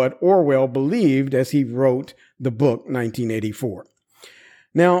to what Orwell believed as he wrote the book 1984.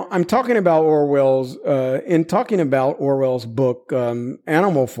 Now, I'm talking about Orwell's book,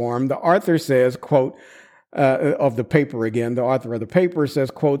 Animal Farm, the author says, quote, of the paper again, the author of the paper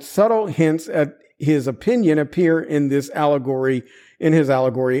says, quote, "Subtle hints at his opinion appear in his allegory,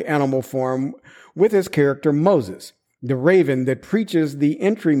 Animal Farm, with his character Moses, the raven that preaches the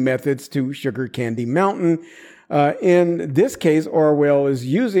entry methods to Sugar Candy Mountain. In this case, Orwell is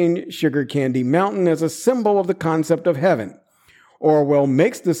using Sugar Candy Mountain as a symbol of the concept of heaven. Orwell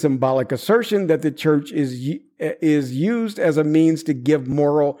makes the symbolic assertion that the church is used as a means to give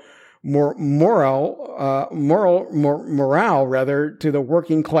morale to the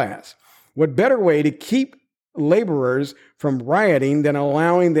working class. What better way to keep laborers from rioting than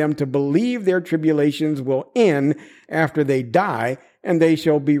allowing them to believe their tribulations will end after they die and they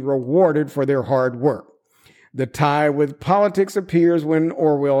shall be rewarded for their hard work? The tie with politics appears when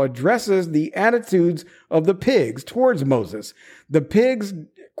Orwell addresses the attitudes of the pigs towards Moses. The pigs,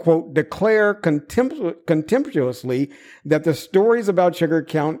 quote, declare contemptuously that the stories about Sugar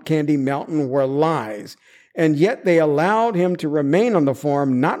Candy Mountain were lies, and yet they allowed him to remain on the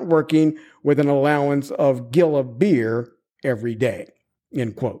farm, not working, with an allowance of gill of beer every day,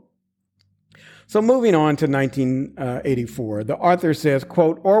 end quote. So moving on to 1984, the author says,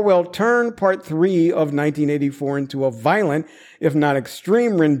 quote, Orwell turned part 3 of 1984 into a violent, if not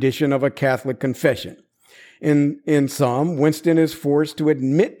extreme, rendition of a Catholic confession. In some, Winston is forced to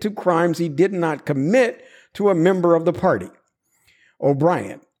admit to crimes he did not commit to a member of the party,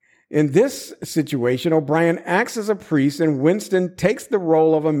 O'Brien. In this situation, O'Brien acts as a priest and Winston takes the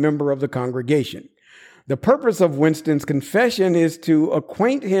role of a member of the congregation. The purpose of Winston's confession is to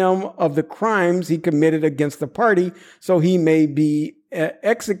acquaint him of the crimes he committed against the party so he may be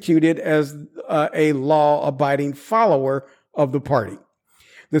executed as a law-abiding follower of the party.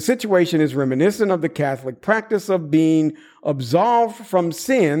 The situation is reminiscent of the Catholic practice of being absolved from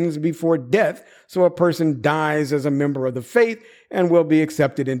sins before death, so a person dies as a member of the faith and will be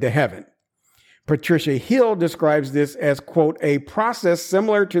accepted into heaven. Patricia Hill describes this as, quote, a process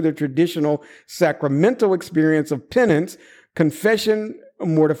similar to the traditional sacramental experience of penance, confession,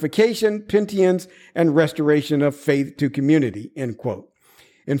 mortification, penitence, and restoration of faith to community, end quote.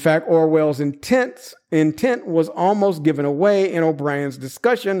 In fact, Orwell's intent was almost given away in O'Brien's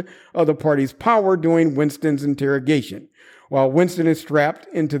discussion of the party's power during Winston's interrogation. While Winston is strapped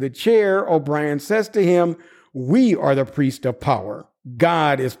into the chair, O'Brien says to him, "We are the priest of power.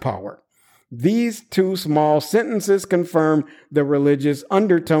 God is power." These two small sentences confirm the religious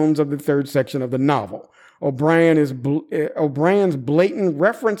undertones of the third section of the novel. O'Brien's blatant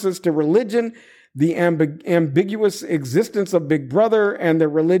references to religion, the ambiguous existence of Big Brother, and the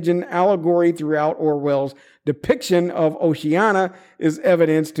religion allegory throughout Orwell's depiction of Oceania is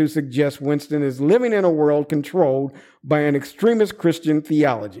evidence to suggest Winston is living in a world controlled by an extremist Christian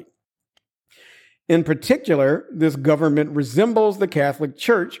theology. In particular, this government resembles the Catholic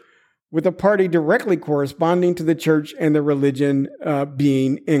Church, with a party directly corresponding to the church and the religion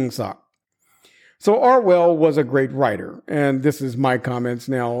being Ingsoc. So Orwell was a great writer, and this is my comments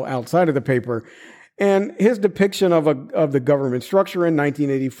now outside of the paper. And his depiction of the government structure in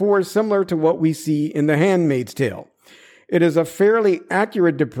 1984 is similar to what we see in The Handmaid's Tale. It is a fairly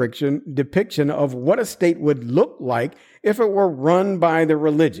accurate depiction of what a state would look like if it were run by the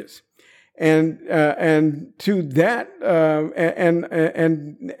religious. And if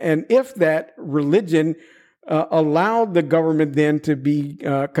that religion allowed the government then to be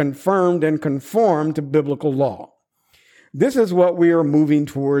confirmed and conformed to biblical law. This is what we are moving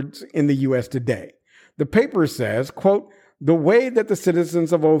towards in the U.S. today. The paper says, quote, the way that the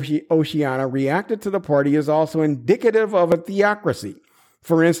citizens of Oceania reacted to the party is also indicative of a theocracy.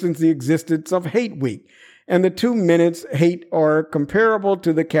 For instance, the existence of Hate Week. And the 2 minutes hate are comparable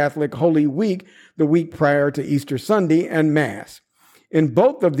to the Catholic Holy Week, the week prior to Easter Sunday and Mass. In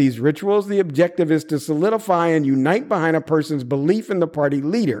both of these rituals, the objective is to solidify and unite behind a person's belief in the party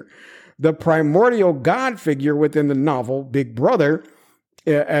leader. The primordial God figure within the novel, Big Brother,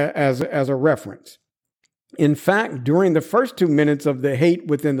 as a reference. In fact, during the first 2 minutes of the hate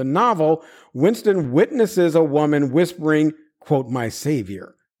within the novel, Winston witnesses a woman whispering, quote, "my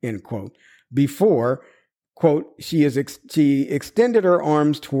savior," end quote, before, quote, she extended her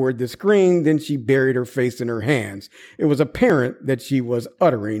arms toward the screen, then she buried her face in her hands. It was apparent that she was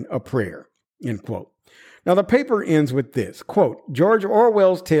uttering a prayer, end quote. Now, the paper ends with this, quote, George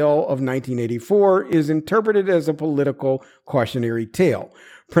Orwell's tale of 1984 is interpreted as a political cautionary tale.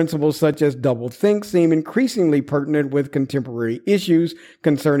 Principles such as doublethink seem increasingly pertinent with contemporary issues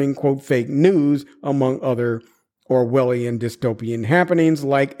concerning, quote, fake news, among other Orwellian dystopian happenings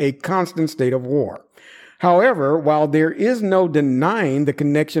like a constant state of war. However, while there is no denying the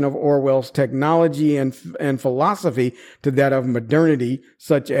connection of Orwell's technology and philosophy to that of modernity,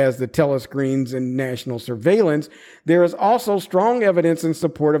 such as the telescreens and national surveillance, there is also strong evidence in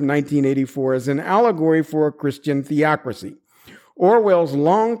support of 1984 as an allegory for a Christian theocracy. Orwell's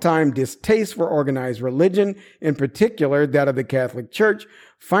longtime distaste for organized religion, in particular that of the Catholic Church,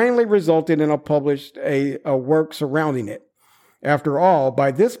 finally resulted in a work surrounding it. After all, by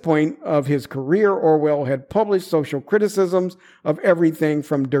this point of his career, Orwell had published social criticisms of everything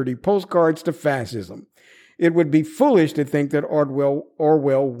from dirty postcards to fascism. It would be foolish to think that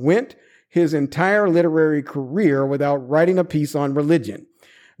Orwell went his entire literary career without writing a piece on religion.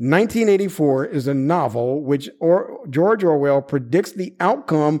 1984 is a novel which George Orwell predicts the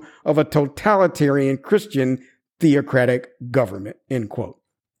outcome of a totalitarian Christian theocratic government, end quote.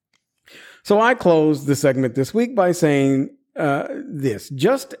 So I close the segment this week by saying this: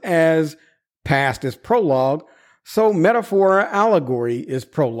 just as past is prologue, so metaphor or allegory is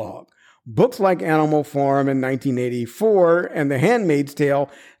prologue. Books like Animal Farm in 1984 and The Handmaid's Tale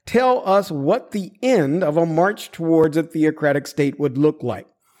tell us what the end of a march towards a theocratic state would look like.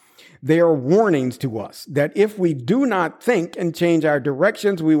 They are warnings to us that if we do not think and change our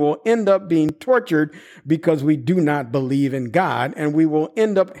directions, we will end up being tortured because we do not believe in God, and we will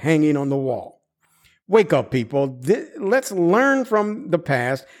end up hanging on the wall. Wake up, people. Let's learn from the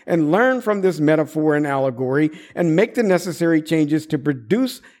past and learn from this metaphor and allegory and make the necessary changes to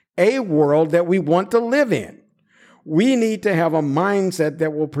produce a world that we want to live in. We need to have a mindset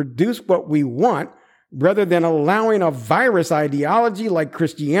that will produce what we want, rather than allowing a virus ideology like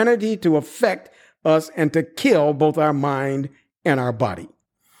Christianity to affect us and to kill both our mind and our body.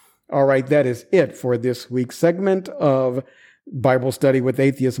 All right, that is it for this week's segment of Bible Study with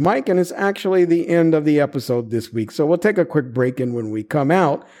Atheist Mike, and it's actually the end of the episode this week. So we'll take a quick break, and when we come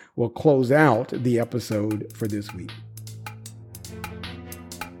out, we'll close out the episode for this week.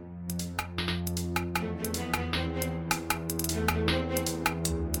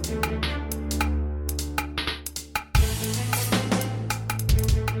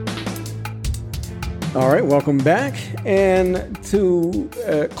 All right, welcome back. And to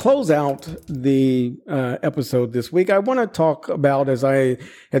close out the episode this week, I want to talk about, as I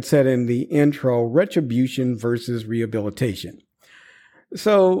had said in the intro, retribution versus rehabilitation.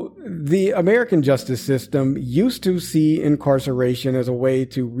 So the American justice system used to see incarceration as a way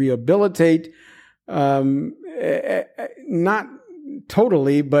to rehabilitate, not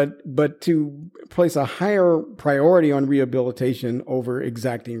totally, but to place a higher priority on rehabilitation over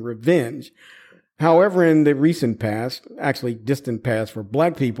exacting revenge. However, in the recent past, actually distant past for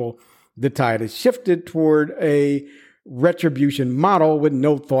Black people, the tide has shifted toward a retribution model with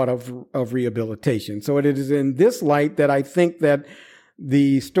no thought of rehabilitation. So it is in this light that I think that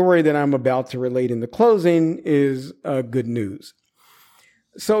the story that I'm about to relate in the closing is good news.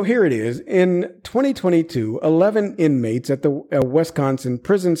 So here it is. In 2022, 11 inmates at the Wisconsin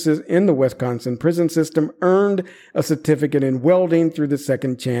prison system earned a certificate in welding through the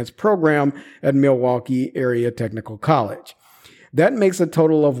Second Chance program at Milwaukee Area Technical College. That makes a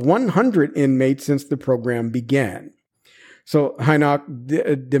total of 100 inmates since the program began. So Hinoch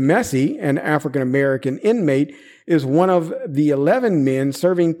DeMessi, an African-American inmate, is one of the 11 men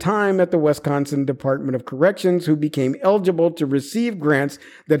serving time at the Wisconsin Department of Corrections who became eligible to receive grants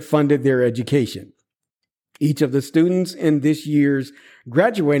that funded their education. Each of the students in this year's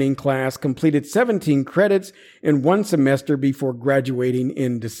graduating class completed 17 credits in one semester before graduating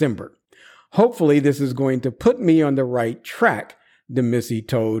in December. Hopefully, this is going to put me on the right track, DeMessi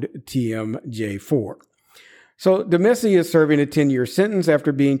told TMJ4. So DeMessi is serving a 10-year sentence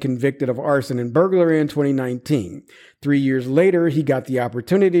after being convicted of arson and burglary in 2019. 3 years later, he got the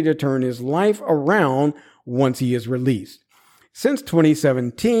opportunity to turn his life around once he is released. Since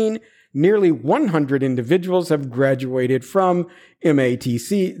 2017, nearly 100 individuals have graduated from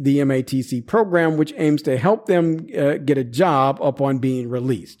MATC, the MATC program, which aims to help them get a job upon being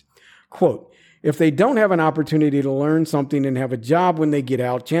released. Quote, if they don't have an opportunity to learn something and have a job when they get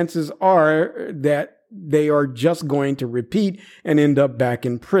out, chances are that they are just going to repeat and end up back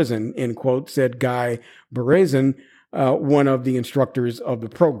in prison, end quote, said Guy Berezin, one of the instructors of the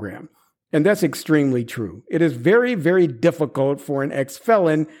program. And that's extremely true. It is very, very difficult for an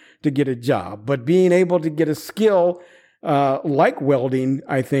ex-felon to get a job, but being able to get a skill like welding,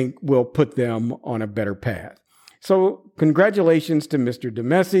 I think, will put them on a better path. So congratulations to Mr.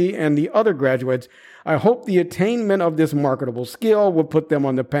 DeMessi and the other graduates. I hope the attainment of this marketable skill will put them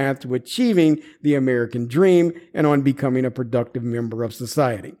on the path to achieving the American dream and on becoming a productive member of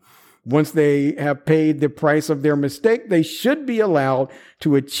society. Once they have paid the price of their mistake, they should be allowed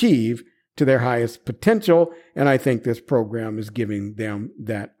to achieve to their highest potential, and I think this program is giving them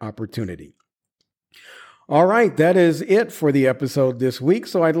that opportunity. All right, that is it for the episode this week,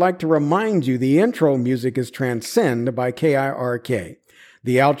 so I'd like to remind you the intro music is Transcend by KIRK.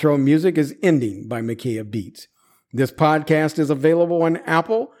 The outro music is Ending by Micaiah Beats. This podcast is available on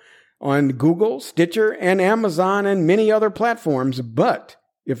Apple, on Google, Stitcher, and Amazon, and many other platforms, but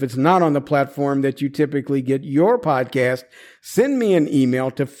if it's not on the platform that you typically get your podcast, send me an email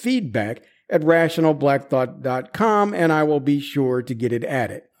to feedback@rationalblackthought.com and I will be sure to get it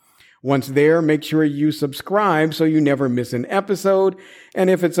added. Once there, make sure you subscribe so you never miss an episode. And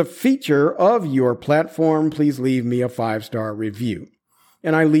if it's a feature of your platform, please leave me a 5-star review.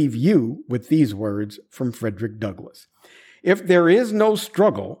 And I leave you with these words from Frederick Douglass. If there is no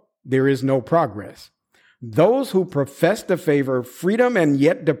struggle, there is no progress. Those who profess to favor freedom and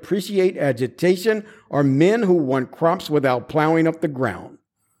yet depreciate agitation are men who want crops without plowing up the ground.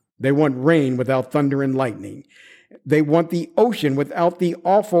 They want rain without thunder and lightning. They want the ocean without the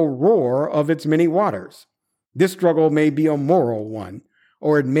awful roar of its many waters. This struggle may be a moral one,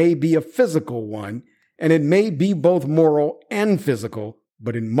 or it may be a physical one, and it may be both moral and physical,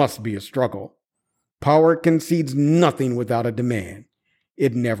 but it must be a struggle. Power concedes nothing without a demand.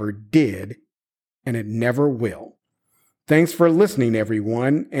 It never did, and it never will. Thanks for listening,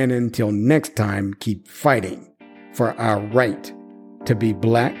 everyone, and until next time, keep fighting for our right to be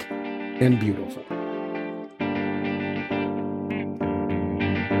black and beautiful.